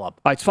on the club.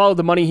 All right, it's Follow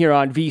the Money here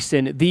on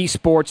VSiN, the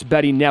Sports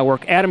Betting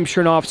Network. Adam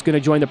Chernoff's going to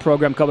join the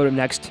program coming up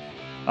next.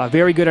 A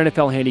very good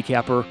NFL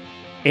handicapper.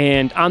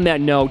 And on that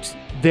note,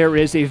 there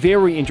is a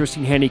very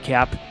interesting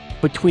handicap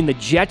between the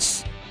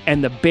Jets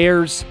and the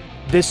Bears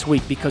this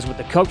week because what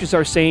the coaches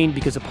are saying,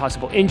 because of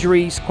possible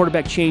injuries,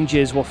 quarterback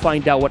changes. We'll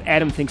find out what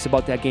Adam thinks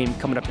about that game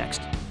coming up next.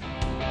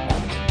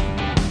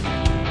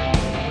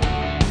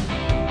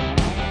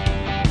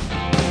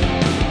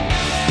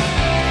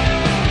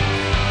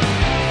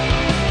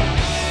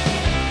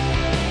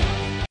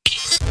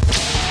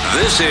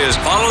 This is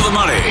Follow the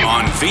Money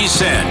on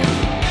VSiN.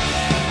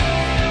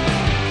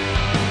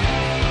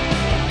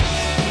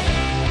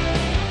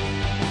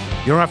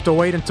 You don't have to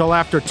wait until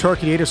after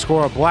Turkey Day to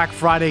score a Black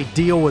Friday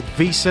deal with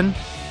VSiN.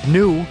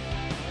 New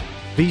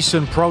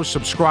VSiN Pro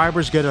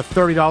subscribers get a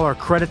 $30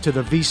 credit to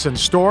the VSiN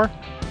store.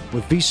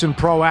 With VSiN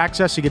Pro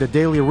Access, you get a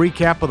daily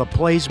recap of the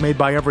plays made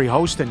by every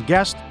host and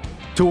guest.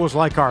 Tools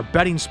like our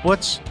betting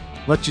splits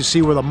let you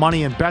see where the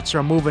money and bets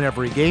are moving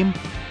every game.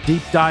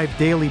 Deep dive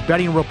daily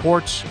betting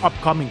reports,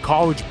 upcoming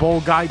College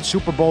Bowl guide,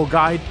 Super Bowl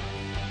guide.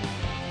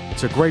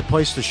 It's a great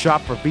place to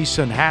shop for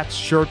VSiN hats,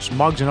 shirts,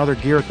 mugs, and other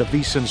gear at the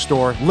VSiN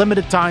store.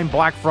 Limited time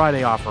Black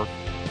Friday offer.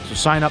 So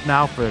sign up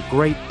now for a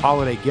great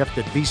holiday gift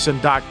at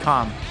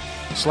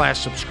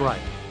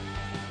VSiN.com/subscribe.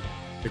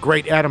 The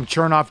great Adam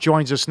Chernoff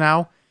joins us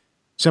now.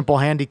 Simple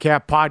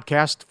Handicap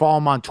Podcast. Follow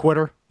him on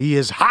Twitter. He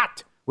is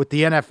hot with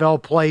the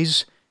NFL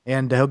plays,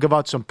 and he'll give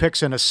out some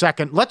picks in a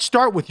second. Let's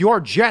start with your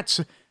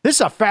Jets. This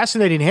is a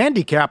fascinating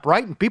handicap,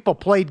 right? And people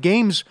played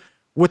games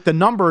with the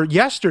number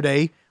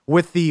yesterday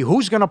with the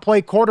who's going to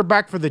play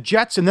quarterback for the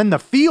Jets, and then the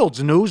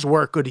Fields news,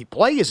 where could he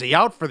play? Is he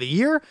out for the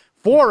year?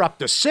 4 up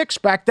to 6,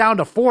 back down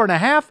to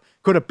 4.5.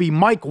 Could it be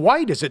Mike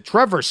White? Is it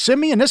Trevor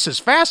Siemian? This is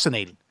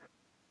fascinating.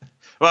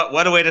 Well,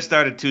 what a way to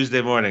start a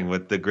Tuesday morning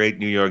with the great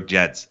New York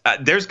Jets.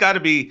 There's got to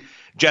be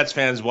Jets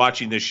fans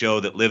watching this show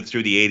that lived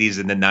through the 80s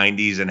and the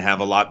 90s and have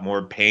a lot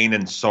more pain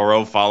and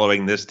sorrow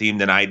following this team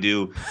than I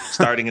do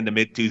starting in the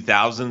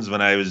mid-2000s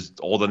when I was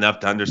old enough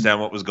to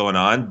understand what was going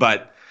on.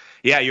 But,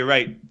 yeah, you're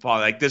right, Paul.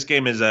 Like, this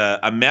game is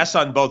a mess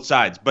on both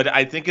sides. But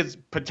I think it's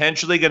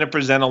potentially going to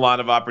present a lot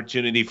of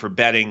opportunity for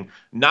betting,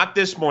 not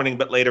this morning,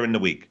 but later in the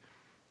week.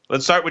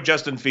 Let's start with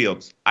Justin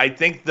Fields. I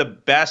think the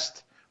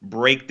best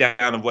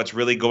breakdown of what's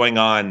really going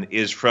on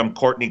is from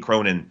Courtney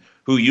Cronin,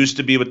 who used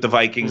to be with the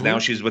Vikings. Now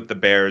she's with the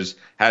Bears,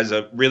 has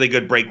a really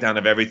good breakdown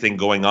of everything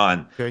going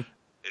on. Okay.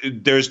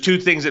 There's two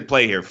things at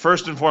play here.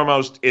 First and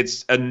foremost,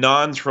 it's a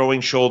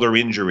non-throwing shoulder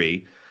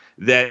injury.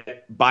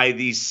 that by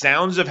the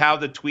sounds of how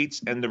the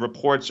tweets and the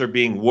reports are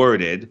being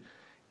worded,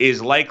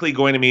 is likely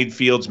going to mean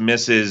Fields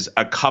misses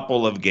a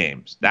couple of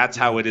games. That's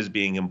how it is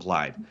being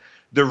implied.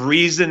 The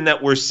reason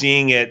that we're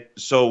seeing it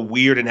so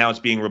weird in how it's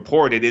being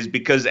reported is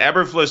because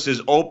Eberflus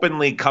has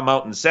openly come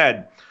out and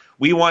said,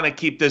 we want to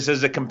keep this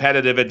as a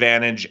competitive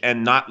advantage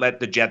and not let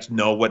the Jets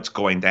know what's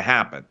going to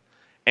happen.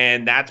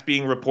 And that's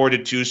being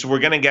reported too, so we're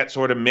going to get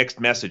sort of mixed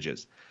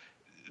messages.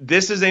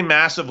 This is a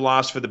massive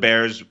loss for the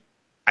Bears,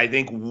 I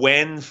think,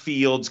 when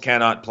Fields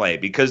cannot play,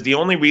 because the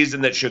only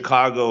reason that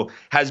Chicago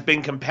has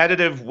been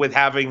competitive with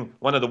having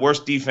one of the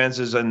worst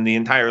defenses in the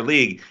entire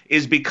league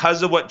is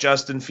because of what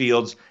Justin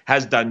Fields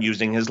has done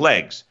using his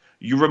legs.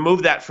 You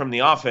remove that from the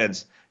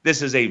offense,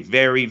 this is a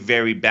very,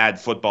 very bad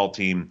football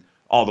team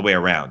all the way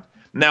around.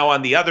 Now,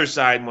 on the other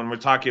side, when we're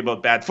talking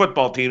about bad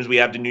football teams, we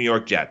have the New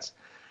York Jets.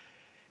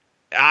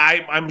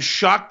 I'm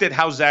shocked at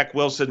how Zach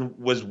Wilson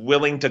was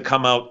willing to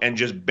come out and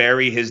just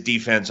bury his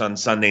defense on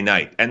Sunday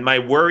night. And my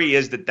worry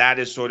is that that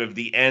is sort of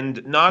the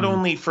end, not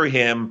only for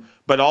him,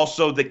 but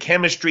also the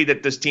chemistry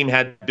that this team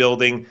had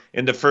building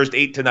in the first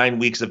 8 to 9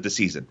 weeks of the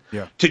season.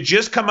 Yeah. To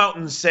just come out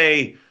and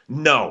say,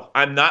 no,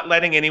 I'm not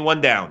letting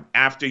anyone down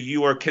after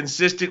you are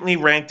consistently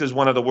ranked as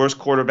one of the worst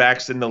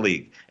quarterbacks in the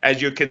league,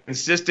 as you're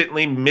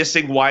consistently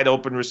missing wide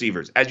open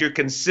receivers, as you're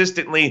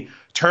consistently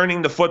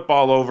turning the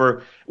football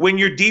over, when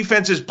your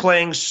defense is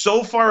playing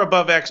so far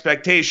above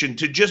expectation,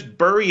 to just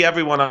bury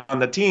everyone on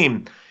the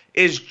team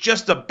is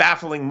just a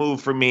baffling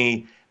move for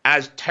me,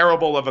 as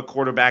terrible of a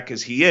quarterback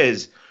as he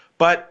is.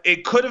 But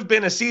it could have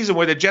been a season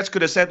where the Jets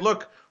could have said,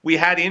 look, we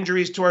had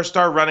injuries to our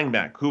star running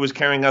back who was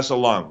carrying us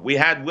along. We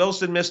had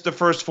Wilson miss the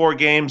first 4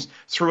 games,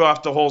 threw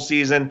off the whole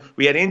season.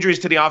 We had injuries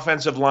to the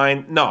offensive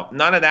line. No,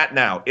 none of that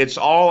now. It's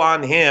all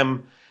on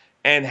him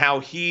and how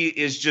he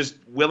is just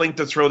willing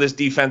to throw this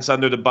defense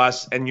under the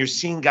bus. And you're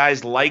seeing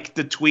guys like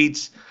the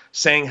tweets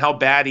saying how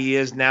bad he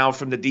is now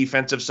from the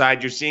defensive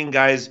side. You're seeing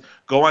guys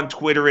go on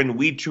Twitter and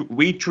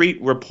retweet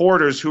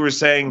reporters who are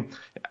saying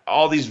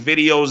all these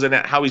videos and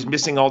how he's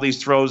missing all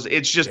these throws.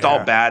 It's just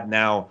all bad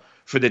now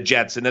for the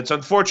Jets. And it's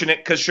unfortunate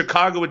because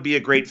Chicago would be a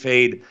great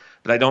fade,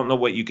 but I don't know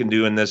what you can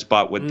do in this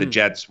spot with the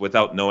Jets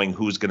without knowing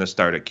who's going to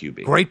start at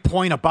QB. Great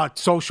point about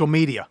social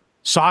media.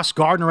 Sauce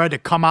Gardner had to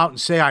come out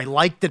and say, I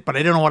liked it, but I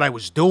didn't know what I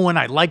was doing.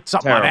 I liked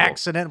something on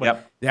accident.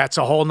 Yep. That's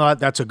a whole nother,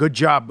 that's a good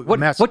job.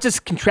 What's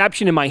this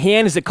contraption in my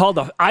hand? Is it called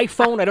an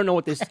iPhone? I don't know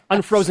what this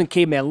unfrozen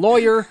caveman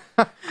lawyer.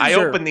 I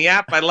opened the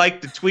app. I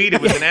liked the tweet.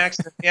 It was an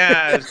accident.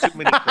 Yeah, it was too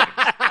many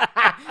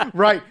clicks.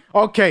 Right.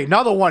 Okay,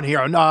 another one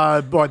here.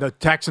 Boy, the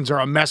Texans are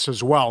a mess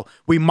as well.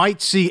 We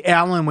might see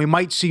Allen. We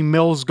might see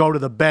Mills go to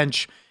the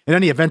bench. In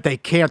any event, they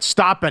can't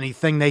stop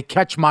anything. They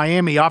catch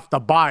Miami off the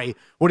bye.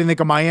 What do you think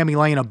of Miami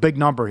laying a big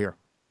number here?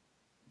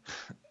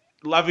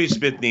 Lovie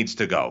Smith needs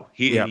to go.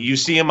 You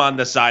see him on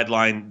the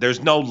sideline.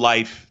 There's no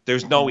life.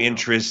 There's no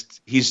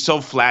interest. He's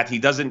so flat. He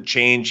doesn't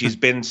change. He's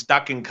been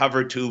stuck in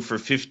cover 2 for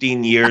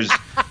 15 years.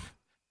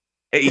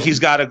 He's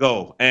got to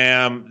go.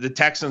 The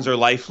Texans are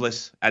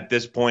lifeless at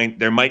this point.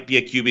 There might be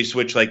a QB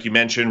switch, like you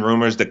mentioned.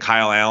 Rumors that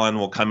Kyle Allen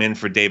will come in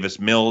for Davis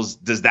Mills.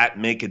 Does that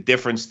make a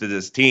difference to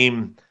this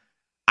team?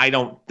 I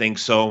don't think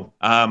so.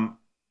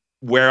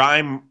 Where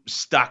I'm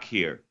stuck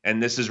here,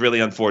 and this is really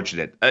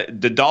unfortunate,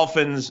 the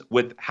Dolphins,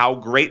 with how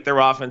great their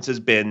offense has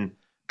been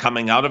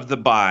coming out of the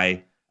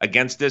bye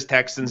against this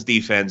Texans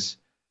defense,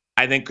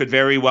 I think could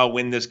very well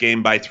win this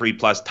game by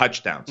 3+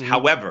 touchdowns. Mm-hmm.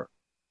 However,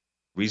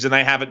 reason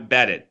I haven't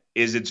bet it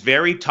is it's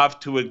very tough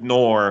to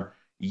ignore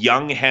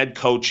young head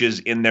coaches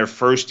in their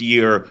first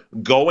year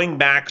going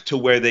back to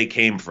where they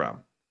came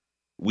from.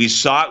 We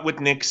saw it with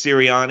Nick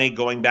Sirianni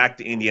going back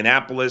to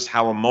Indianapolis,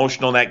 how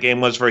emotional that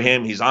game was for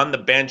him. He's on the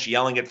bench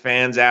yelling at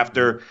fans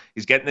after.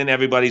 He's getting in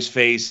everybody's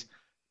face.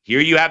 Here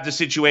you have the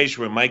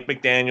situation where Mike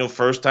McDaniel,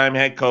 first-time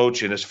head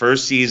coach in his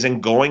first season,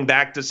 going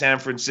back to San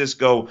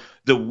Francisco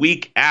the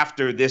week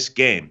after this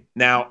game.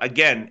 Now,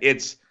 again,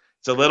 it's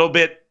a little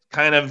bit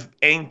kind of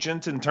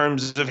ancient in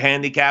terms of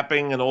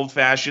handicapping and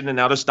old-fashioned and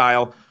out of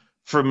style.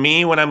 For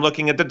me, when I'm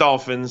looking at the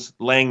Dolphins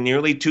laying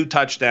nearly 2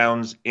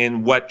 touchdowns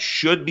in what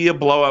should be a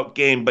blowout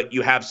game, but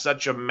you have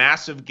such a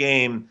massive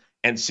game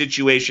and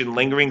situation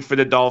lingering for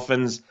the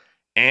Dolphins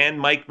and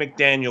Mike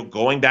McDaniel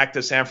going back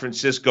to San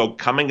Francisco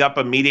coming up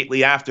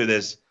immediately after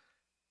this,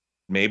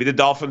 maybe the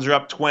Dolphins are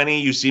up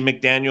 20. You see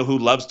McDaniel, who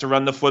loves to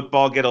run the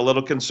football, get a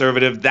little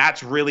conservative.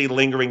 That's really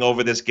lingering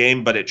over this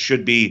game, but it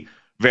should be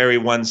very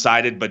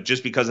one-sided, but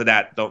just because of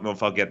that, don't know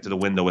if I'll get to the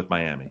window with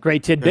Miami.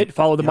 Great tidbit.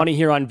 Follow the money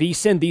here on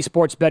VSiN, the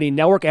Sports Betting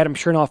Network. Adam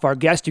Chernoff, our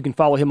guest. You can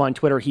follow him on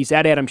Twitter. He's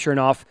at Adam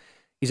Chernoff.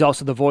 He's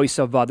also the voice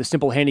of the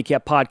Simple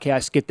Handicap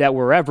podcast. Get that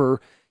wherever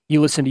you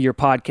listen to your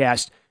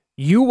podcast.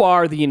 You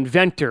are the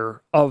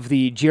inventor of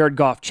the Jared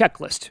Goff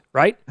checklist,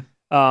 right?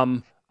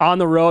 On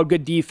the road,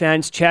 good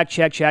defense, check.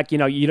 You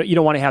know, you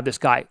don't want to have this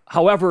guy.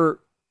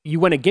 However, you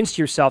went against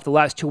yourself the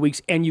last 2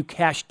 weeks, and you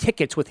cashed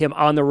tickets with him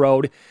on the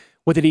road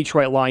with the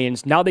Detroit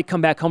Lions. Now they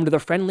come back home to the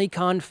friendly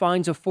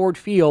confines of Ford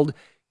Field,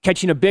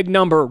 catching a big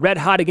number, red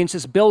hot against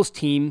this Bills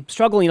team,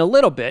 struggling a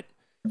little bit.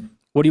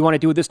 What do you want to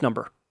do with this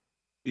number?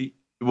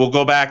 we'll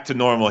go back to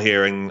normal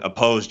here and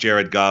oppose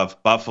Jared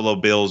Goff. Buffalo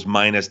Bills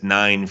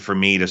 -9 for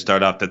me to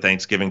start off the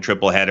Thanksgiving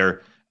tripleheader.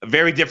 A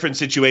very different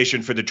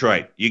situation for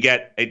Detroit. You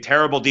get a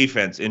terrible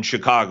defense in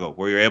Chicago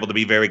where you're able to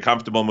be very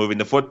comfortable moving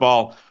the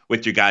football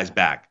with your guys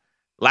back.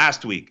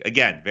 Last week,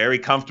 again, very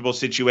comfortable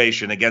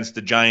situation against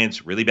the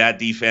Giants. Really bad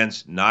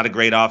defense, not a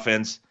great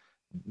offense.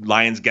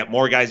 Lions get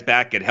more guys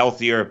back, get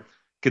healthier.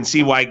 Can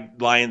see why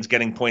Lions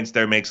getting points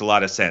there makes a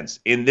lot of sense.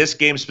 In this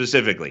game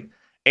specifically,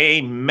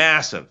 a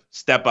massive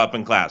step up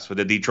in class for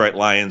the Detroit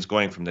Lions,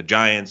 going from the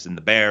Giants and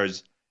the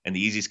Bears and the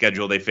easy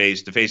schedule they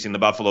face to facing the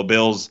Buffalo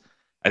Bills.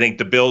 I think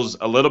the Bills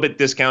a little bit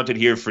discounted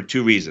here for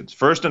two reasons.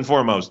 First and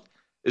foremost,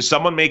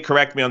 someone may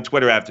correct me on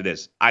Twitter after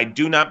this. I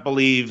do not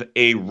believe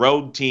a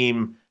road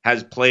team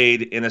has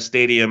played in a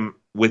stadium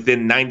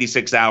within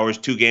 96 hours,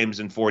 2 games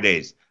in 4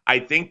 days. I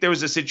think there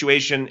was a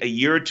situation a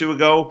year or two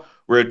ago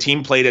where a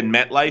team played in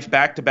MetLife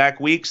back-to-back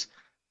weeks.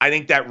 I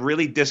think that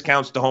really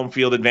discounts the home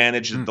field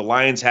advantage that the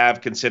Lions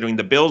have, considering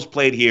the Bills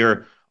played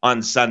here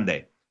on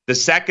Sunday. The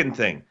second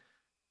thing,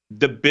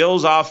 the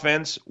Bills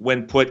offense,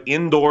 when put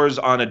indoors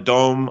on a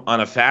dome,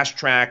 on a fast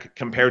track,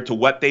 compared to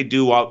what they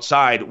do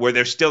outside, where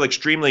they're still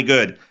extremely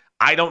good,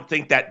 I don't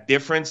think that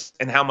difference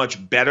in how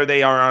much better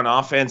they are on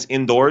offense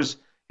indoors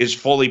is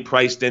fully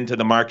priced into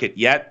the market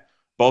yet.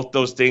 Both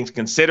those things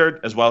considered,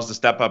 as well as the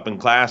step up in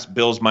class,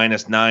 Bills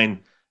 -9.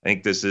 I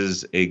think this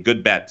is a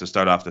good bet to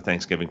start off the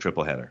Thanksgiving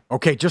tripleheader.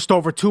 Okay, just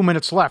over 2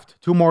 minutes left.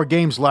 2 more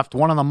games left.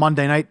 One on the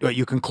Monday night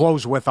you can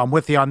close with. I'm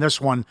with you on this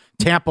one.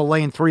 Tampa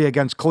laying 3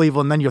 against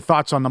Cleveland. Then your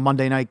thoughts on the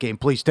Monday night game.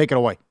 Please take it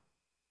away.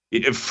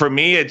 For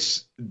me,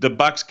 it's the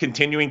Bucs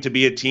continuing to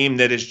be a team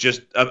that is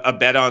just a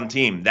bet-on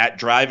team. That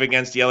drive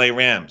against the LA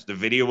Rams, the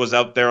video was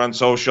out there on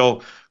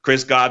social.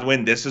 Chris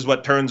Godwin, this is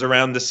what turns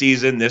around the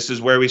season. This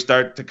is where we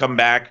start to come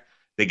back.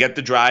 They get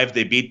the drive.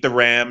 They beat the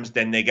Rams.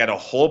 Then they get a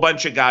whole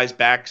bunch of guys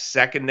back.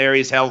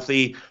 Secondary is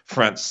healthy.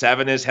 Front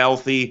 7 is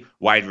healthy.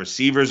 Wide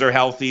receivers are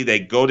healthy. They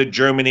go to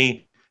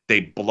Germany.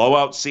 They blow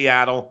out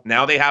Seattle.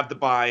 Now they have the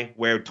bye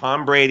where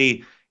Tom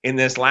Brady, in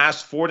this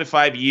last 4 to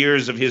 5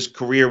 years of his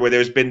career where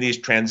there's been these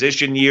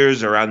transition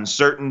years or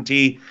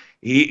uncertainty,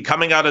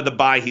 coming out of the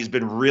bye, he's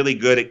been really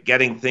good at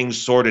getting things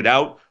sorted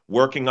out,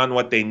 working on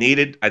what they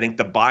needed. I think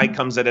the bye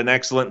comes at an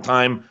excellent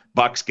time.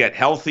 Bucs get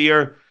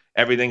healthier.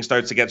 Everything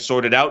starts to get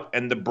sorted out.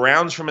 And the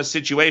Browns, from a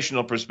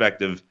situational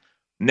perspective,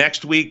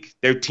 next week,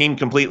 their team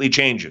completely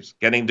changes,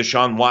 getting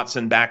Deshaun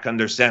Watson back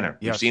under center.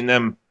 Yes. You've seen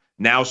them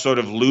now sort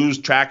of lose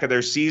track of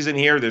their season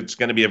here. It's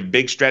going to be a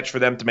big stretch for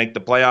them to make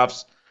the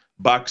playoffs.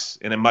 Bucs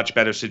in a much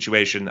better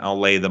situation. I'll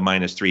lay the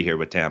 -3 here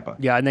with Tampa.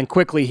 Yeah, and then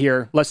quickly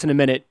here, less than a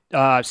minute.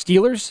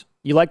 Steelers,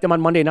 you like them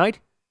on Monday night?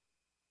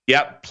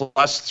 Yep,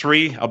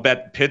 +3. I'll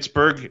bet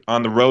Pittsburgh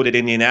on the road at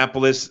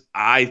Indianapolis.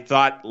 I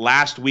thought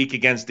last week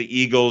against the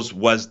Eagles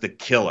was the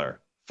killer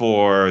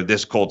for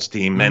this Colts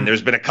team. And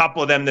there's been a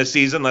couple of them this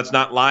season, let's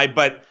not lie.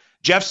 But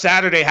Jeff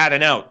Saturday had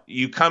an out.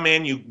 You come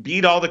in, you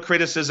beat all the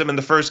criticism in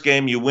the first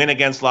game, you win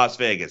against Las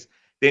Vegas.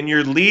 Then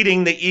you're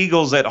leading the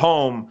Eagles at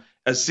home,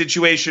 a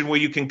situation where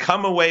you can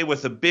come away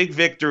with a big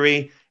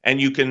victory and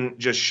you can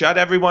just shut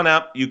everyone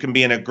up. You can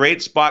be in a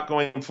great spot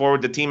going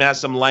forward. The team has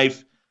some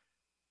life.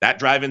 That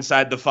drive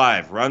inside the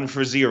 5, run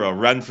for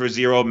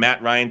zero.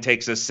 Matt Ryan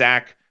takes a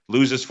sack,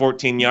 loses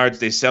 14 yards.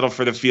 They settle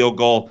for the field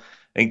goal.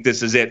 I think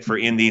this is it for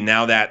Indy.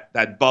 Now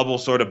that bubble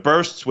sort of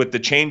bursts with the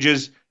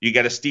changes. You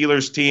get a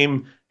Steelers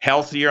team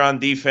healthier on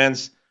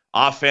defense,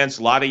 offense,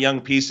 a lot of young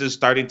pieces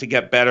starting to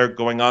get better,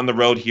 going on the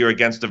road here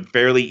against a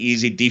fairly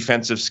easy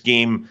defensive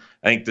scheme.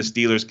 I think the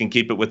Steelers can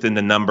keep it within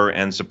the number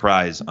and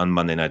surprise on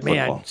Monday Night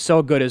Football. Man,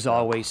 so good as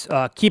always.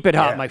 Keep it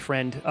hot, my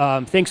friend.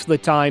 Thanks for the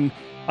time.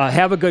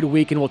 Have a good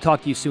week, and we'll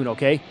talk to you soon,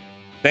 okay?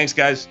 Thanks,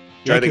 guys.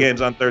 Enjoy the games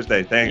on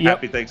Thursday.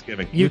 Happy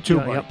Thanksgiving. You too,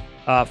 buddy.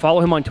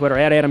 Follow him on Twitter,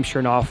 @Adam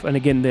Chernoff. And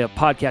again, the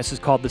podcast is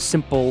called The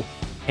Simple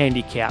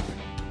Handicap.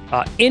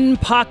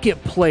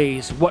 In-pocket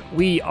plays, what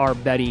we are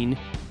betting.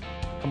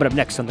 Coming up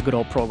next on the Good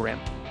Old Program.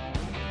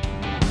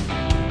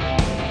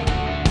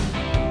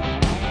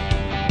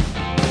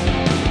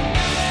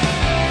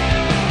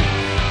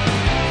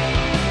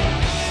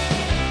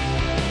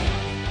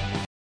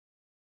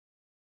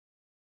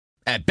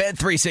 At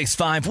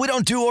Bet365, we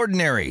don't do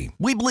ordinary.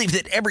 We believe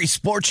that every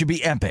sport should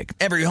be epic.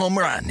 Every home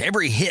run,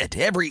 every hit,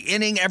 every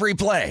inning, every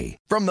play.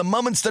 From the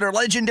moments that are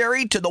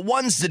legendary to the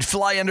ones that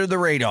fly under the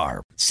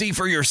radar. See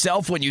for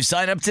yourself when you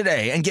sign up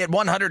today and get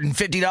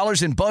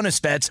 $150 in bonus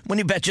bets when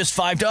you bet just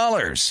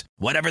 $5.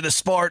 Whatever the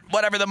sport,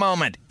 whatever the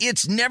moment,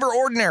 it's never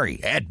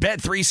ordinary at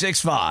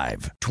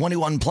Bet365.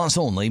 21 plus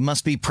only.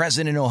 Must be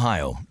present in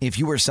Ohio. If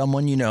you or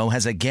someone you know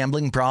has a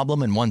gambling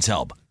problem and wants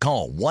help,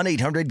 call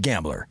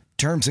 1-800-GAMBLER.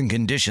 Terms and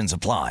conditions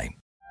apply.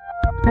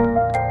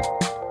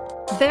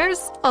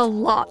 There's a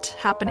lot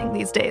happening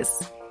these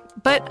days,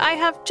 but I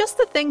have just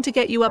the thing to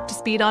get you up to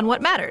speed on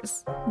what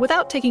matters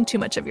without taking too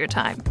much of your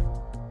time.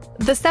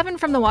 The 7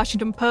 from the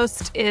Washington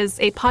Post is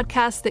a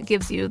podcast that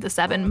gives you the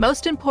 7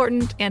 most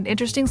important and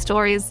interesting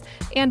stories,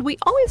 and we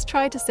always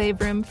try to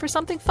save room for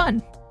something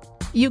fun.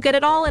 You get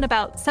it all in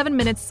about 7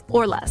 minutes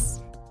or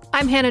less.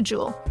 I'm Hannah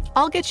Jewell.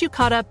 I'll get you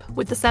caught up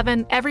with The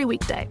 7 every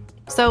weekday.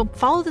 So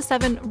follow The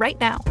 7 right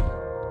now.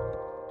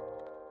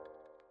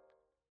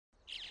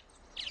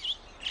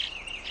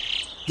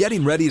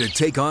 Getting ready to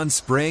take on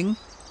spring?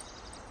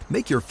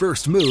 Make your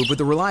first move with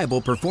the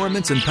reliable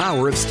performance and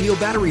power of Steel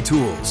battery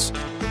tools.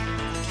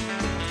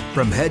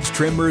 From hedge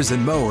trimmers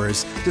and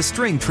mowers to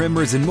string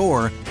trimmers and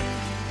more,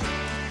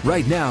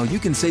 right now you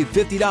can save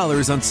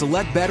 $50 on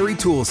select battery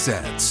tool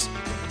sets.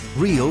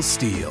 Real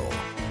Steel.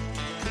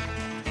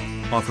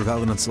 Offer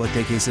valid on select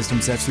AK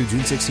system sets through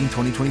June 16,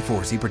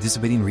 2024. See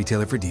participating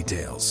retailer for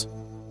details.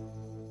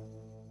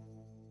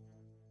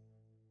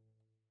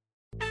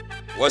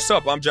 What's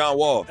up? I'm John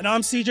Wall. And I'm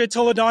CJ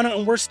Toledano,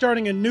 and we're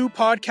starting a new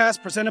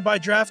podcast presented by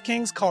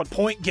DraftKings called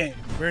Point Game.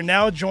 We're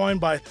now joined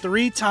by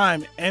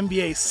three-time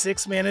NBA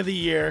Sixth Man of the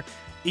Year,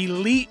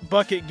 elite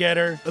bucket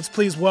getter. Let's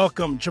please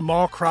welcome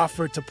Jamal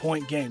Crawford to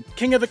Point Game.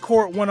 King of the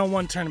Court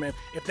one-on-one tournament.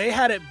 If they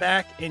had it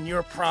back in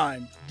your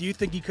prime, do you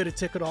think you could have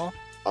took it all?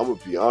 I'm going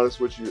to be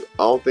honest with you.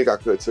 I don't think I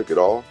could have took it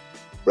all,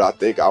 but I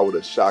think I would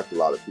have shocked a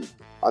lot of people.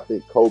 I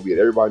think Kobe and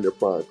everybody in their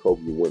prime,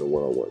 Kobe would win a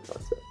one-on-one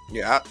contest.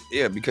 Yeah,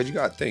 because you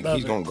got to think.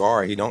 He's going to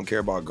guard. He don't care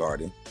about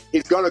guarding.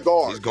 He's going to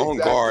guard. He's going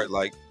to guard.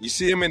 Like, you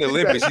see him in the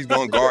Olympics, he's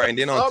going to guard. And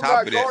then on top of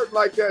that. I'm not guarding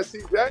like that,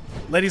 CJ.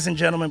 Ladies and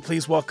gentlemen,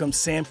 please welcome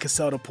Sam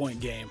Cassell to Point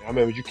Game. I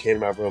remember you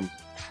came out from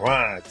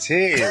prime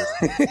 10.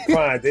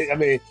 I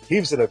mean, he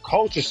was in a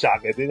culture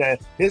shock. And then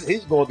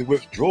he's going through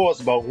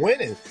withdrawals about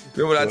winning.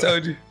 Remember what I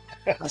told you?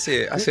 I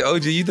said,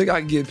 OG, you think I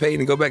can get paid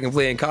and go back and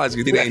play in college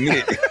because it ain't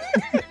it?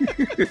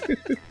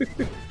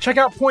 Check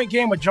out Point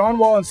Game with John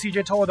Wall and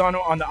CJ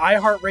Toledano on the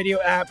iHeartRadio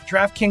app,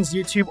 DraftKings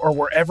YouTube, or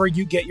wherever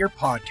you get your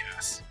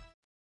podcasts.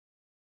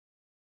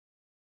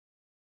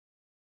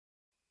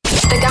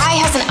 The guy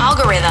has an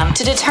algorithm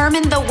to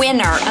determine the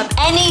winner of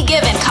any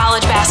given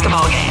college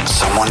basketball game.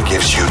 Someone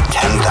gives you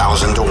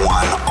 10,000 to 1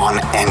 on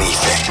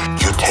anything.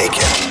 You take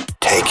it.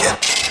 Take it.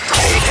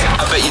 Take it.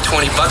 I bet you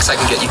 $20 I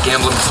can get you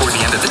gambling before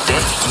the end of the day.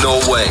 No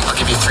way. I'll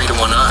give you 3 to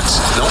 1 odds.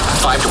 Nope.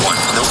 5 to 1.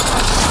 Nope.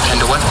 10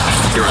 to 1.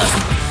 You're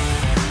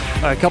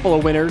on. A couple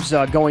of winners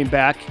going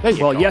back.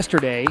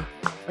 Yesterday,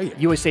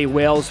 USA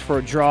Wales for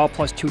a draw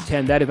plus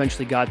 210. That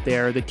eventually got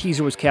there. The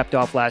teaser was capped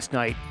off last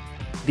night.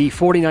 The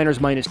 49ers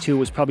 -2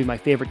 was probably my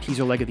favorite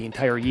teaser leg of the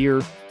entire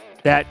year.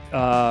 That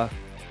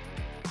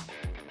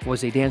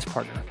was a dance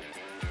partner.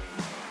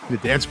 The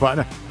dance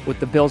partner? With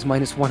the Bills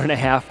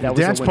 -1.5. That was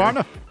dance a winner.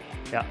 partner?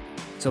 Yeah.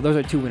 So those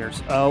are two winners.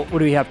 What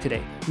do we have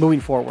today?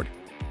 Moving forward.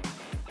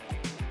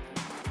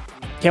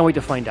 Can't wait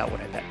to find out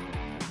what I bet.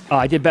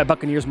 I did bet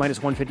Buccaneers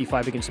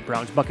 -155 against the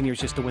Browns. Buccaneers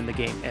just to win the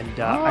game. And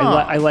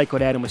I like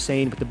what Adam was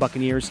saying with the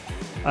Buccaneers.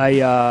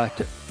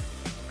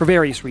 For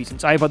various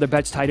reasons. I have other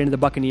bets tied into the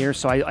Buccaneers,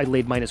 so I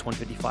laid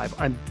 -155.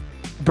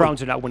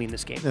 Browns are not winning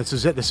this game. This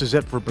is it. This is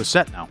it for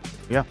Brissett now.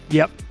 Yeah.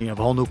 Yep. You have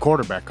a whole new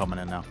quarterback coming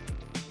in now.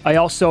 I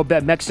also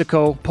bet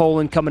Mexico,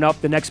 Poland coming up.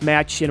 The next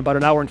match in about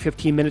an hour and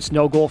 15 minutes.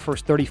 No goal,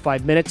 first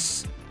 35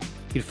 minutes.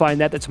 You can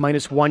find that. That's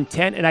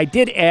 -110. And I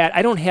did add,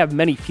 I don't have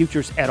many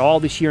futures at all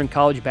this year in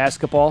college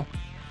basketball,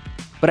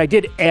 but I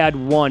did add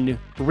one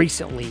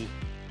recently.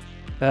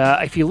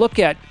 If you look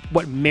at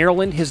what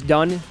Maryland has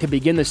done to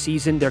begin the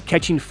season, they're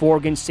catching 4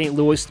 against St.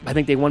 Louis. I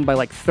think they won by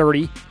like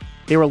 30.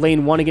 They were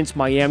laying 1 against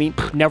Miami.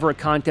 Never a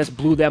contest,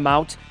 blew them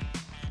out.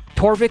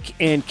 Torvik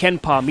and Ken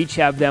Pom each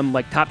have them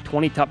like top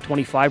 20, top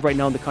 25 right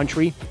now in the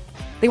country.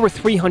 They were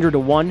 300 to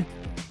 1.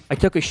 I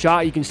took a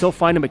shot. You can still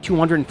find them at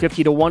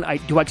 250 to 1.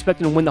 Do I expect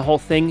them to win the whole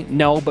thing?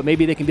 No, but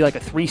maybe they can be like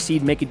a 3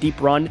 seed, make a deep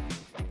run.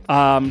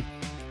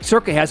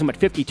 Circa has them at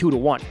 52 to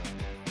 1.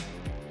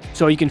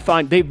 So you can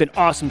find, they've been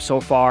awesome so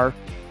far.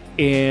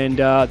 And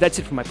that's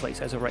it for my place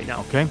as of right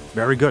now. Okay,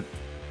 very good.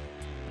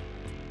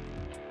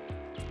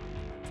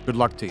 Good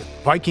luck to you.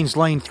 Vikings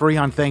laying 3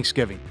 on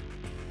Thanksgiving.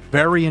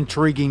 Very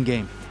intriguing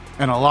game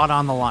and a lot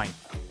on the line.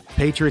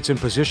 Patriots in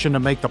position to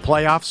make the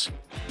playoffs.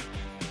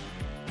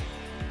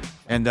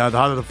 And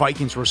how do the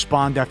Vikings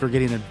respond after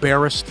getting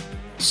embarrassed?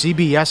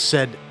 CBS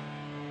said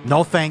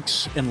no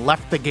thanks and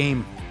left the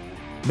game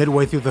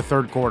midway through the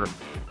third quarter.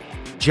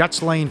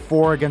 Jets laying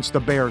 4 against the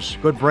Bears.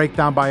 Good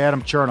breakdown by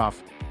Adam Chernoff.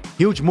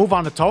 Huge move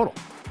on the total.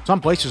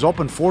 Some places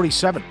open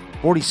 47,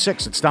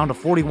 46. It's down to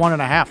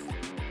 41.5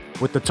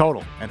 with the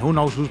total. And who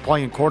knows who's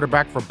playing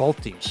quarterback for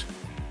both teams.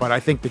 But I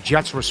think the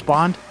Jets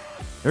respond.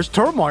 There's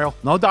turmoil,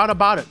 no doubt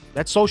about it.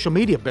 That's social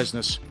media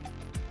business,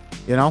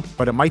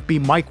 but it might be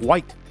Mike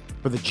White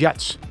for the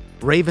Jets.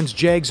 Ravens,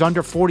 Jags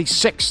under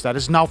 46. That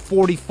is now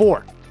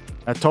 44.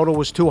 That total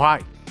was too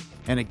high.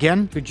 And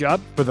again, good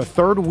job. For the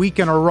third week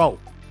in a row,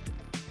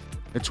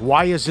 it's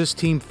why is this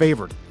team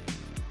favored?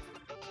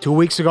 2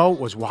 weeks ago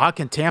was, well, how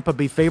can Tampa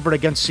be favored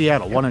against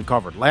Seattle? Yep. 1 and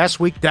covered. Last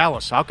week,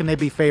 Dallas. How can they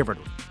be favored?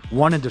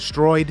 1 and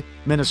destroyed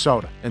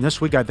Minnesota. And this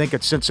week, I think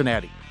it's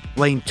Cincinnati.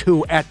 Laying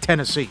 2 at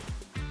Tennessee.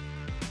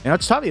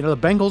 It's tough. The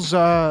Bengals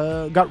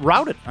got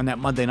routed on that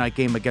Monday night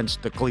game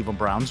against the Cleveland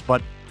Browns,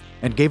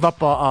 and gave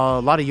up a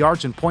lot of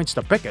yards and points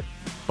to Pickett.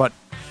 But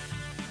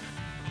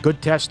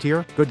good test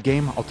here. Good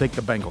game. I'll take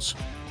the Bengals.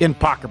 In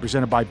Pocket,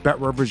 presented by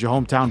Bet Rivers, your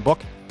hometown book.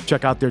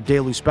 Check out their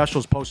daily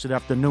specials posted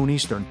after noon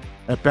Eastern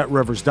at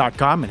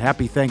BetRivers.com. And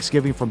happy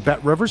Thanksgiving from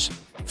Bet Rivers.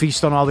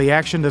 Feast on all the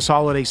action this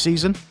holiday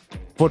season.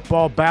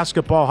 Football,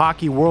 basketball,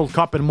 hockey, World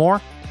Cup, and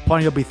more.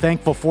 Plenty to be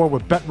thankful for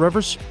with Bet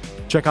Rivers.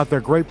 Check out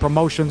their great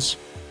promotions.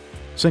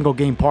 Single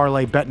game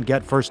parlay, bet and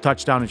get, first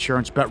touchdown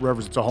insurance, Bet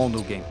Rivers. It's a whole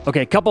new game.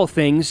 Okay, a couple of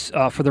things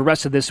for the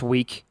rest of this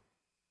week.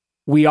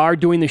 We are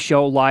doing the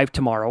show live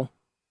tomorrow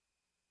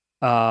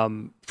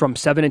from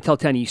 7 until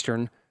 10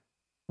 Eastern.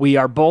 We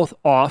are both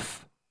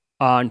off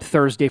on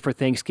Thursday for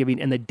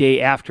Thanksgiving and the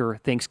day after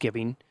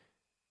Thanksgiving.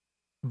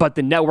 But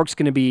the network's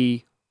going to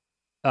be,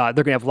 they're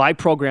going to have live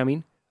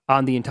programming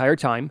on the entire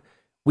time.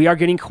 We are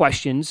getting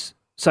questions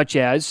such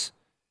as,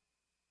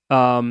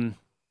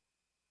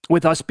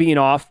 with us being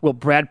off, will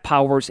Brad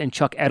Powers and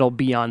Chuck Edel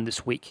be on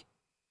this week?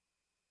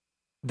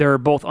 They're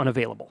both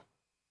unavailable.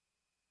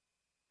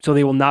 So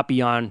they will not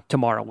be on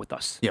tomorrow with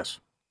us. Yes.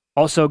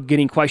 Also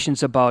getting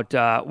questions about,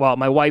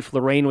 my wife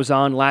Lorraine was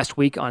on last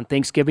week on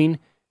Thanksgiving,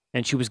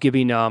 and she was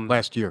giving...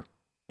 last year.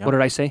 Yep. What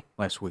did I say?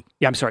 Last week.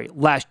 Yeah, I'm sorry.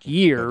 Last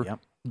year, Yep.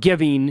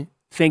 giving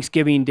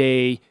Thanksgiving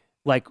Day,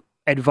 like,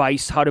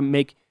 advice, how to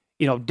make,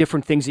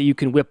 different things that you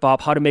can whip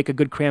up, how to make a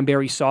good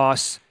cranberry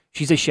sauce.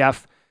 She's a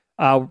chef.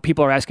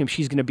 People are asking if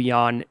she's going to be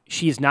on.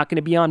 She is not going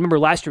to be on. Remember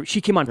last year,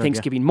 she came on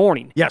Thanksgiving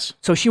morning. Yes.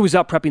 So she was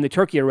up prepping the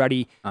turkey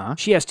already. Uh-huh.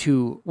 She has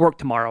to work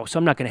tomorrow, so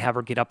I'm not going to have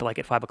her get up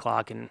at 5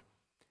 o'clock, and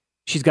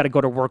she's got to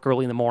go to work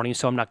early in the morning,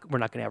 so we're not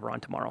going to have her on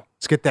tomorrow.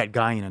 Let's get that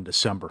guy in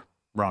December,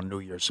 around New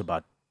Year's,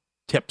 about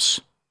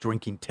tips,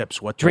 drinking tips.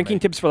 Drinking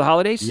tips for the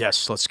holidays?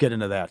 Yes, let's get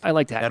into that. I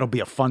like that. That'll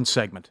be a fun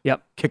segment.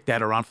 Yep. Kick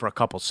that around for a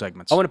couple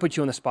segments. I want to put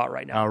you on the spot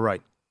right now. All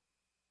right.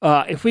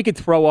 If we could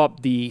throw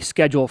up the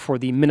schedule for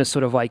the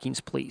Minnesota Vikings,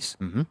 please.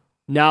 Mm-hmm.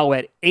 Now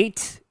at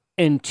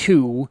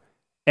 8-2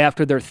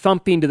 after their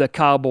thumping to the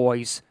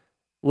Cowboys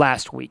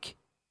last week.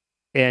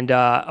 And,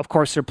 of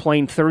course, they're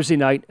playing Thursday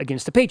night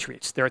against the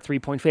Patriots. They're a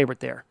 3-point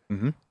favorite there.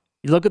 Mm-hmm.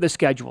 You look at the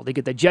schedule. They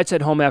get the Jets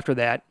at home after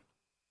that.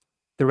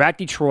 They're at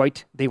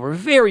Detroit. They were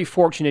very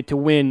fortunate to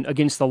win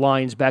against the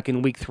Lions back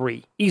in Week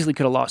 3. Easily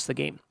could have lost the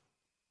game.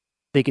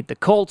 They get the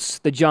Colts,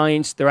 the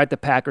Giants. They're at the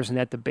Packers and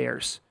at the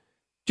Bears.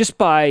 Just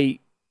by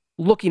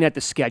looking at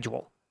the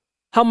schedule,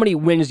 how many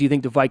wins do you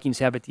think the Vikings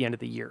have at the end of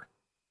the year?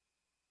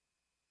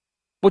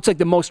 What's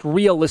the most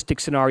realistic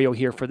scenario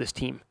here for this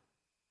team?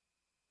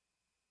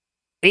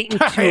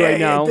 8-2 right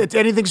now.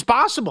 Anything's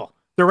possible.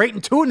 They're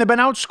 8-2 and they've been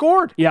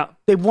outscored. Yeah.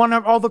 They've won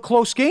all the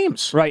close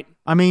games. Right.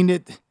 I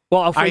mean,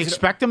 I phrase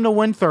expect them to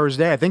win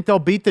Thursday. I think they'll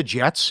beat the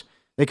Jets.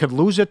 They could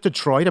lose at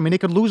Detroit. I mean, they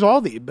could lose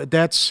but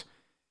that's,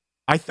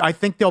 I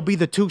think they'll be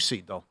the 2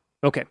 seed, though.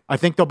 Okay. I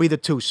think they'll be the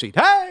 2 seed.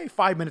 Hey,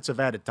 5 minutes of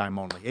added time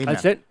only. Amen.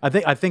 That's it?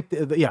 I think,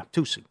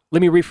 2 seed.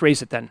 Let me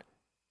rephrase it then.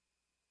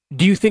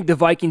 Do you think the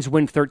Vikings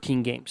win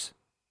 13 games?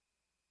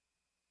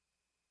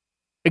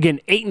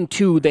 Again,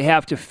 8-2, they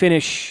have to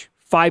finish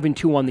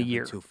 5-2 on the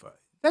year.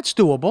 That's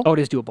doable. Oh, it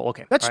is doable.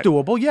 Okay. That's right.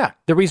 doable, yeah.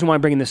 The reason why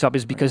I'm bringing this up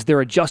is because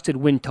their adjusted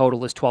win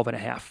total is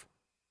 12.5.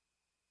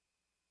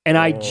 And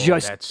I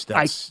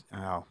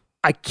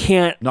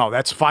can't. No,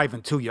 that's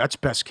 5-2. That's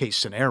best case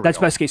scenario. That's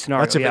best case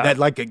scenario.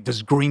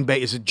 Does Green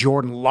Bay, is it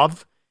Jordan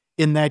Love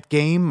in that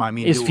game? I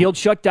mean, is Field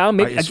shut down?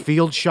 Maybe is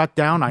Field shut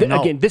down? I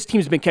know. Again, this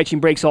team's been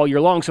catching breaks all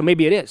year long, so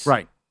maybe it is.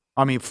 Right.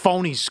 I mean,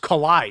 phonies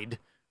collide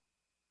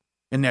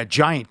in that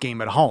Giant game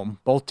at home.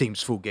 Both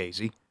teams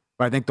fugazi.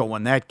 But I think they'll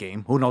win that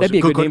game. Who knows? That'd be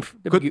a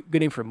good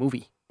name for a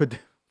movie.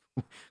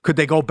 Could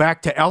they go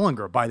back to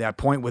Ellinger by that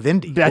point with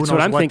Indy? That's Who knows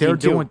what I'm thinking they're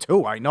doing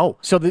too. I know.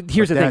 So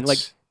here's the thing: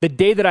 the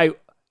day that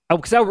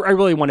because I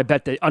really want to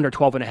bet the under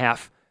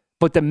 12.5,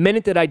 but the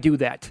minute that I do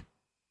that,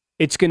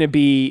 it's going to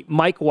be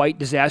Mike White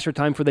disaster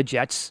time for the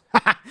Jets.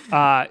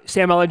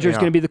 Sam Ellinger is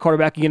going to be the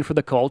quarterback again for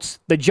the Colts.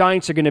 The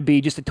Giants are going to be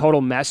just a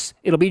total mess.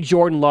 It'll be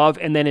Jordan Love,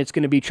 and then it's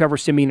going to be Trevor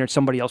Siemian or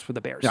somebody else for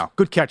the Bears. No,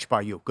 good catch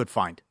by you. Good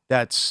find.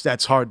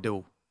 That's hard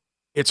to.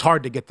 It's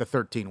hard to get the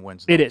 13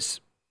 wins. Though. It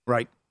is.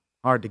 Right.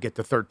 Hard to get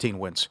the 13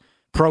 wins.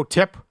 Pro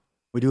tip,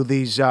 we do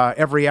these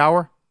every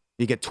hour.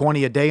 You get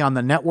 20 a day on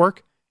the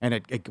network. And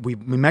we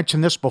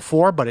mentioned this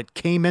before, but it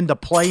came into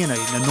play in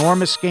an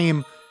enormous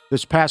game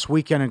this past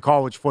weekend in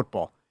college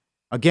football.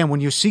 Again,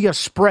 when you see a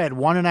spread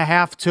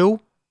 1.5, 2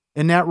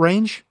 in that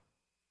range,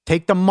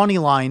 take the money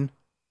line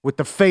with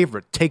the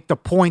favorite. Take the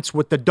points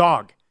with the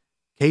dog.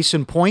 Case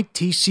in point,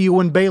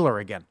 TCU and Baylor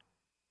again.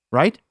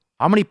 Right?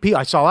 How many people?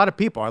 I saw a lot of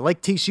people. I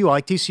like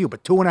TCU,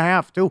 but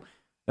 2.5, 2.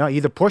 No,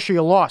 either push or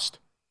you lost.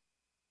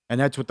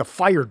 And that's with the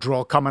fire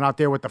drill coming out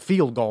there with the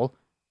field goal.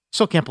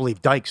 Still can't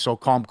believe Dyke's so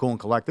calm, cool, and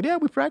collected. Yeah,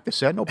 we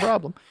practiced that, no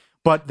problem.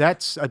 But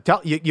that's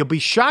you'll be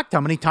shocked how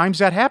many times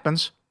that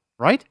happens,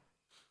 right?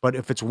 But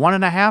if it's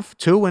 1.5,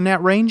 2 in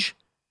that range,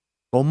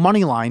 go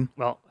money line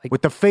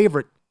with the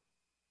favorite.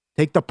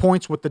 Take the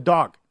points with the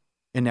dog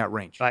in that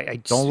range.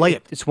 Don't lay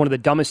it. It's one of the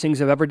dumbest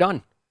things I've ever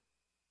done.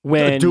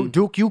 When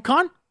Duke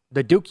UConn?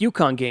 The Duke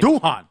UConn game.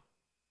 Duhan.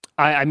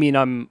 I mean,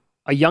 I'm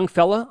a young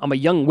fella. I'm a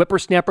young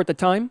whippersnapper at the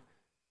time.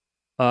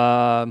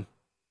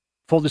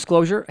 Full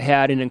disclosure,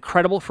 had an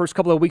incredible first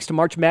couple of weeks to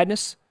March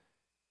Madness.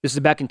 This is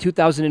back in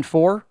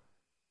 2004.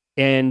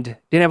 and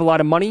didn't have a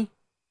lot of money,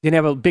 didn't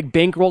have a big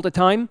bankroll at the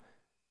time.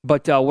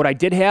 But what I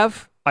did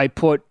have, I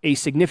put a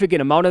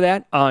significant amount of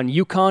that on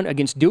UConn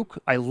against Duke.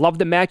 I loved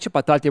the matchup.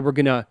 I thought they were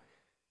going to...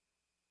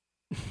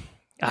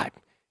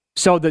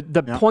 So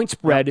the point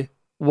spread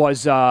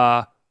was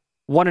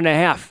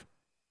 1.5.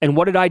 And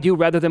what did I do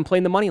rather than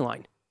playing the money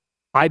line?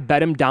 I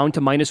bet them down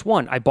to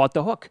 -1. I bought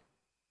the hook.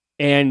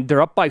 And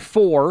they're up by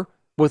 4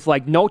 with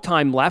like no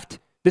time left.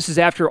 This is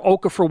after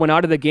Okafor went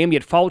out of the game. He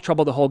had foul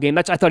trouble the whole game.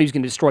 I thought he was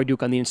going to destroy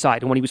Duke on the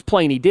inside. And when he was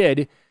playing, he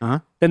did.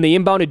 Then they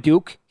inbounded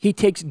Duke.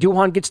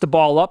 Duhan gets the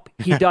ball up.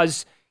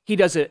 It's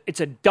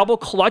a double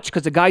clutch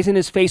because the guy's in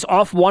his face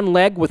off one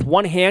leg with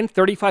one hand,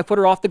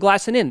 35-footer off the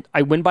glass and in.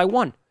 I win by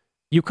 1.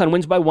 UConn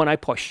wins by 1. I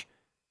push.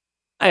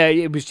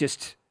 It was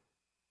just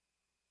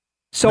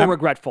so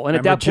regretful. And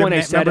at that point,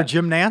 I said... Remember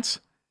Jim Nance?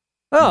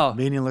 Oh,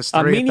 meaningless 3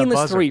 a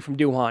meaningless 3 from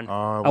Duhan.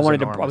 Oh,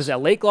 I was at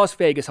Lake Las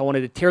Vegas. I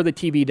wanted to tear the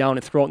TV down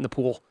and throw it in the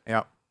pool.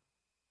 Yep.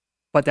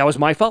 But that was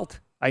my fault.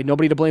 I had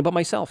nobody to blame but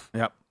myself.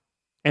 Yep.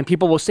 And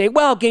people will say,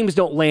 well, games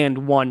don't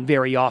land 1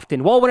 very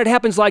often. Well, when it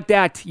happens like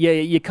that,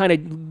 you kind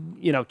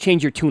of,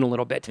 change your tune a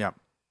little bit. Yep.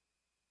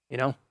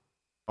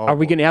 Are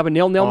we going to have a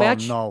 0-0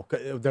 match? No.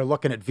 They're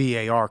looking at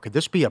VAR. Could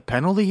this be a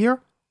penalty here?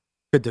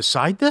 Could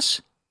decide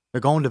this?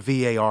 They're going to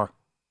VAR.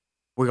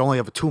 We only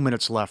have 2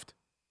 minutes left.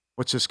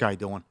 What's this guy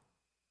doing?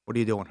 What are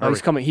you doing?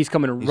 He's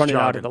coming running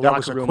out of the locker room. That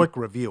was a quick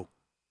review.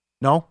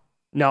 No?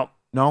 No.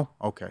 No?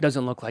 Okay.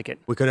 Doesn't look like it.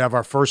 We could have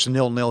our first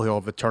 0-0 here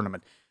of the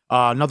tournament.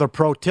 Another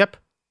pro tip.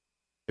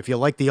 If you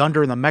like the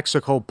under in the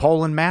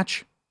Mexico-Poland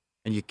match,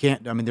 and you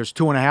can't, there's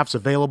 2.5s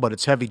available, but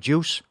it's heavy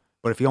juice.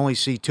 But if you only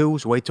see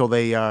 2s, wait till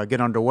they get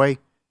underway,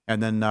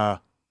 and then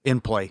in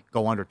play,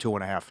 go under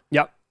 2.5.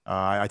 Yep.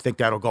 I think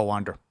that'll go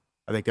under.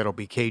 I think that'll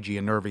be cagey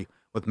and nervy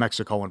with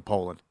Mexico and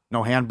Poland.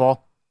 No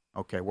handball?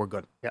 Okay, we're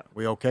good. Yeah.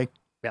 We okay?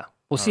 Yeah.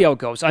 We'll see how it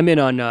goes. I'm in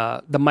on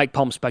the Mike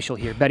Palm special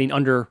here, betting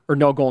under or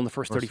no goal in the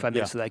first 35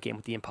 minutes of that game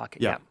with the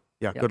in-pocket. Yeah.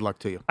 Yeah, good luck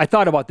to you. I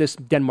thought about this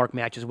Denmark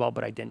match as well,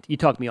 but I didn't. You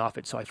talked me off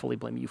it, so I fully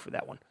blame you for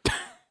that one.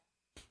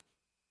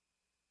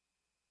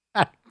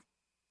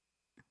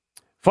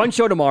 Fun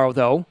show tomorrow,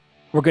 though.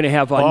 We're going to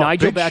have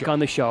Nigel back on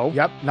the show.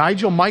 Yep.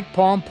 Nigel, Mike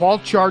Palm, Paul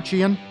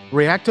Charchian,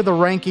 react to the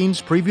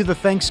rankings, preview the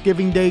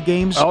Thanksgiving Day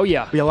games. Oh,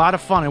 yeah. Be a lot of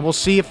fun. And we'll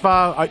see if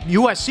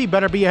USC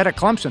better be ahead of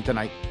Clemson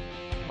tonight.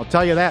 I'll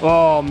tell you that.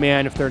 Oh,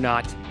 man, if they're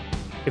not.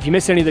 If you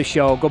miss any of the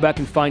show, go back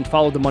and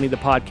Follow the Money, the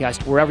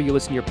podcast, wherever you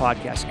listen to your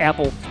podcast.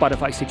 Apple,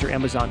 Spotify, Stitcher,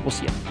 Amazon. We'll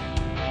see you.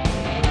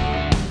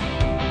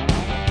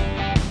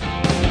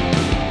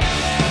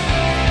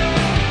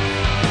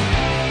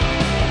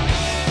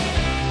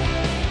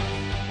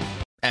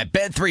 At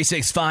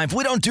Bet365,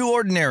 we don't do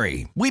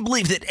ordinary. We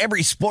believe that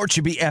every sport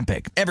should be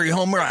epic. Every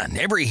home run,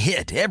 every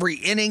hit, every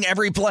inning,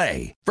 every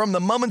play. From the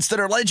moments that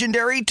are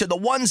legendary to the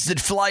ones that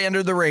fly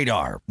under the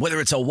radar. Whether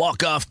it's a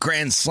walk-off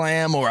grand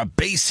slam or a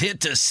base hit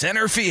to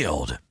center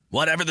field.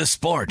 Whatever the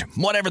sport,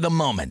 whatever the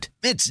moment.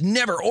 It's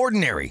never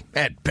ordinary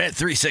at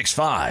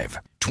Bet365.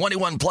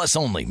 21 plus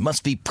only.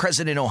 Must be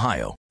present in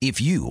Ohio.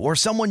 If you or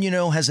someone you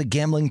know has a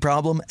gambling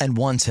problem and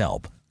wants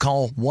help,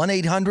 call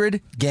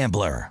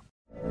 1-800-GAMBLER.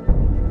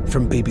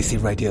 From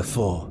BBC Radio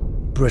 4,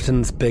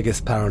 Britain's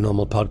biggest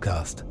paranormal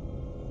podcast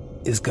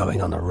is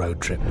going on a road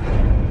trip.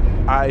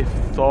 I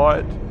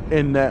thought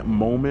in that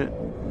moment,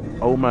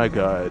 oh my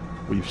God,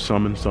 we've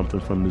summoned something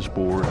from this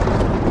board.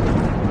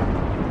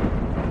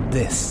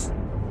 This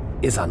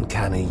is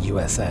Uncanny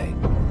USA.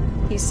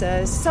 He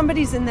says,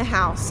 somebody's in the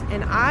house,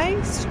 and I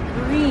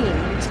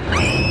screamed.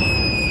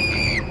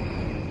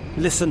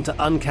 Listen to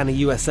Uncanny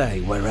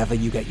USA wherever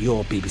you get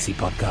your BBC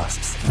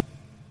podcasts,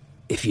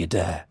 if you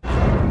dare.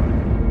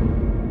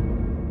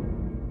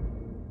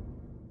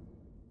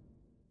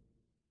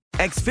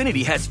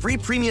 Xfinity has free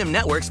premium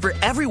networks for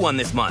everyone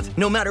this month,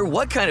 no matter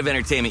what kind of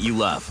entertainment you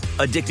love.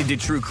 Addicted to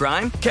true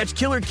crime? Catch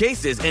killer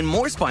cases and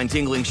more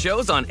spine-tingling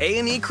shows on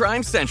A&E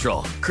Crime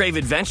Central. Crave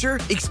adventure?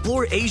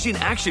 Explore Asian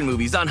action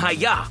movies on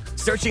Hi-YAH.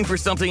 Searching for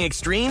something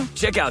extreme?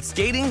 Check out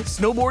skating,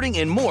 snowboarding,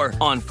 and more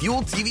on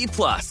Fuel TV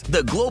Plus,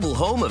 the global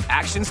home of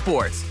action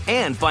sports.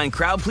 And find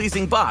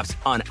crowd-pleasing bops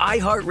on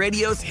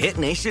iHeartRadio's Hit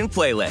Nation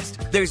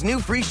playlist. There's new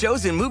free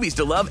shows and movies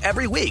to love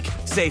every week.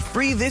 Say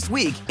free this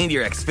week in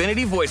your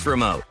Xfinity voice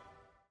remote.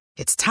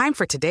 It's time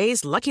for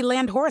today's Lucky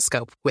Land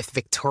horoscope with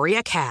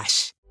Victoria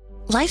Cash.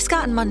 Life's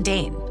gotten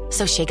mundane,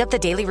 so shake up the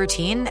daily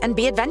routine and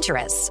be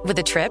adventurous with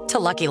a trip to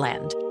Lucky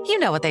Land. You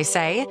know what they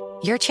say,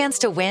 your chance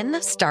to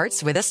win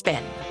starts with a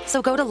spin.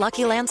 So go to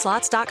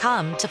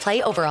LuckyLandSlots.com to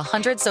play over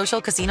 100 social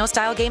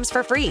casino-style games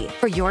for free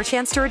for your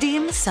chance to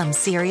redeem some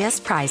serious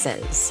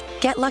prizes.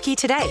 Get lucky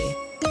today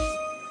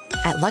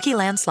at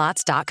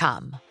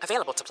LuckyLandSlots.com.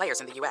 Available to players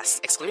in the U.S.,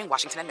 excluding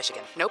Washington and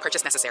Michigan. No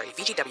purchase necessary.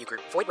 VGW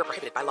Group. Void where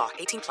prohibited by law.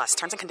 18+.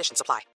 Terms and conditions apply.